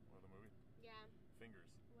scale of the movie. Yeah. Fingers.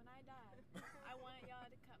 When I die, I want y'all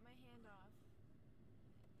to cut my hand off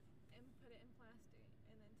and put it in plaster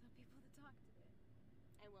and then tell people to talk to it.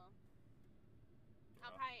 I will. Yeah.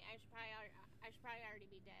 I should probably already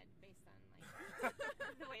be dead based on like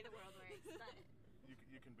the way the world works. But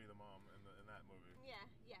you can be the mom in that movie. yeah,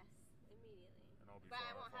 yes, immediately. And I'll be But far,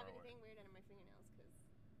 I won't far have away. anything weird under my fingernails because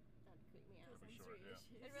that'd creep me out. That'd be short, yeah.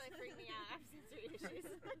 It'd really freak me out. I have sensory issues.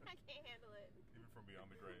 I can't handle it. Even from beyond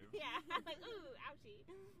the grave. Yeah, I'm like, ooh, ouchie.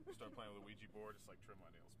 You start playing with a Ouija board, it's like, trim my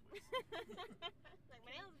nails, please. Like,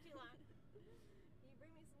 my nails are too long. You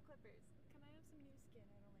bring me some clippers. Can I have some new skin?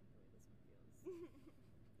 I don't like the way this one feels.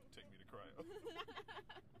 Take me to cryo.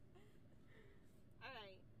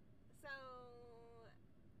 Alright, so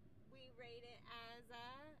we rate it as a...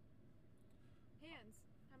 Hands.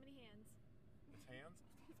 How many hands? It's hands?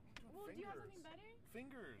 Well, do you have something better?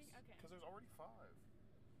 Fingers. Okay. Because there's already 5.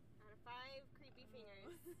 Out of 5 creepy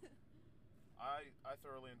fingers. I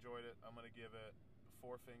thoroughly enjoyed it. I'm going to give it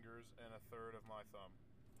 4 fingers and a third of my thumb.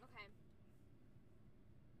 Okay.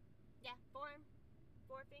 Yeah, 4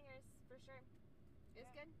 fingers for sure. It's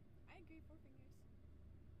Yeah. good. I agree, 4 fingers.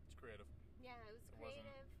 It's creative. Yeah, it was wasn't-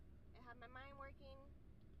 creative. It had my mind working.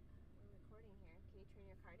 We're recording here. Can you turn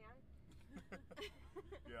your car down?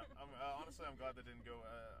 Yeah, honestly, I'm glad that didn't go.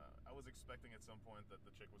 I was expecting at some point that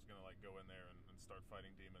the chick was gonna like go in there and start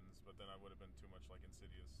fighting demons, but then I would have been too much like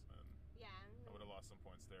Insidious, and Yeah. I would have lost some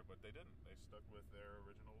points there. But they didn't. They stuck with their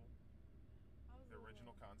original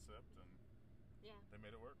concept, and Yeah. they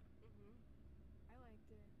made it work. Mhm. I liked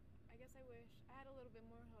it. I guess I wish I had a little bit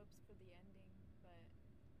more hopes for the ending, but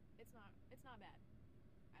it's not bad.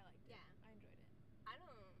 I liked it. Yeah. I enjoyed it. I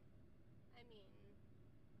mean,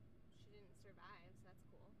 she didn't survive, so that's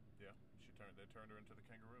cool. Yeah, they turned her into the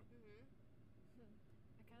kangaroo. Mhm.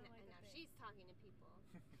 I kind of like And that now they- she's talking to people.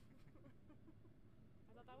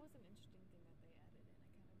 I thought that was an interesting thing that they added in. I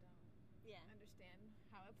kind of don't Yeah. understand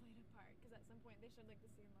how it played a part, because at some point they showed like the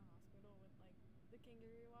scene in the hospital with like the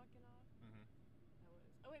kangaroo walking off. Mm-hmm. That was.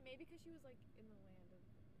 Oh wait, maybe because she was like in the land of.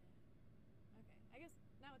 Yeah. Okay, I guess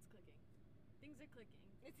now it's clicking. Things are clicking.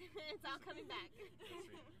 It's all coming back. Let's see.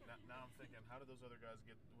 Now I'm thinking, how did those other guys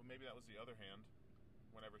get? Well, maybe that was the other hand.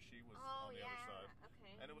 Whenever she was Oh, on the yeah. other side,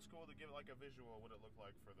 Okay. and it was cool to give it like a visual what it looked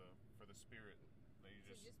like for the spirit. That you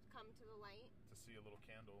To just come to the light. to see a little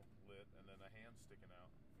candle lit and then a hand sticking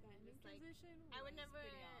out. That ending Just, like, transition. I would was never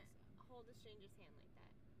pretty awesome. hold a stranger's hand like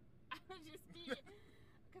that. I would just be,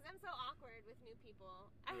 because I'm so awkward with new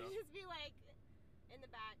people. I would Yeah. just be like in the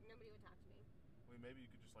back. Nobody would talk to me. I mean, maybe you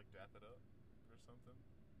could just like dap it up or something.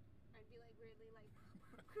 I'd be like weirdly like,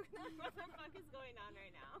 what the fuck is going on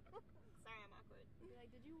right now? Sorry, I'm awkward. Be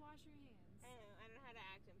like, did you wash your hands? I don't know how to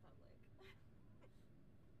act in public.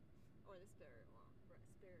 Or the spirit realm.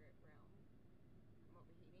 I'm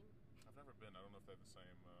overheating. I've never been. I don't know if they have the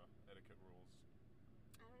same etiquette rules.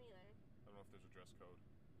 I don't either. I don't know if there's a dress code.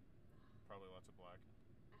 Probably lots of black.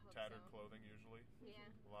 I hope Tattered so. clothing usually. Yeah.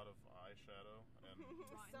 A lot of eyeshadow and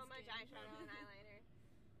So much skin. eyeshadow and eyeliner.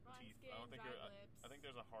 Rotten teeth. skin, I don't think dry there. lips. I think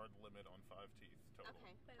there's a hard limit on 5 teeth total.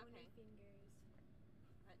 Okay. Bony Okay. fingers.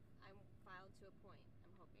 But I'm filed to a point.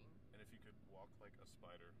 I'm hoping. And if you could walk like a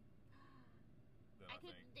spider, then I I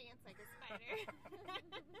could think. dance like a spider. I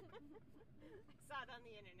saw it on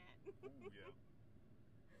the internet. Ooh, yeah.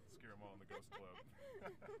 Scare them all in the ghost club.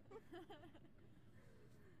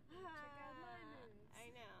 Check out my moves. I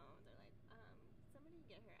know. They're like, somebody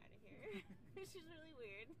get her out of here. She's really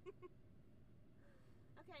weird.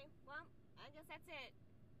 Okay, well, I guess that's it.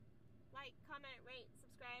 Like, comment, rate,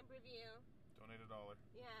 subscribe, review. Donate $1.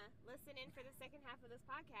 Yeah, listen in for the second half of this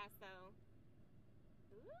podcast, though.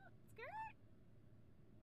 Ooh,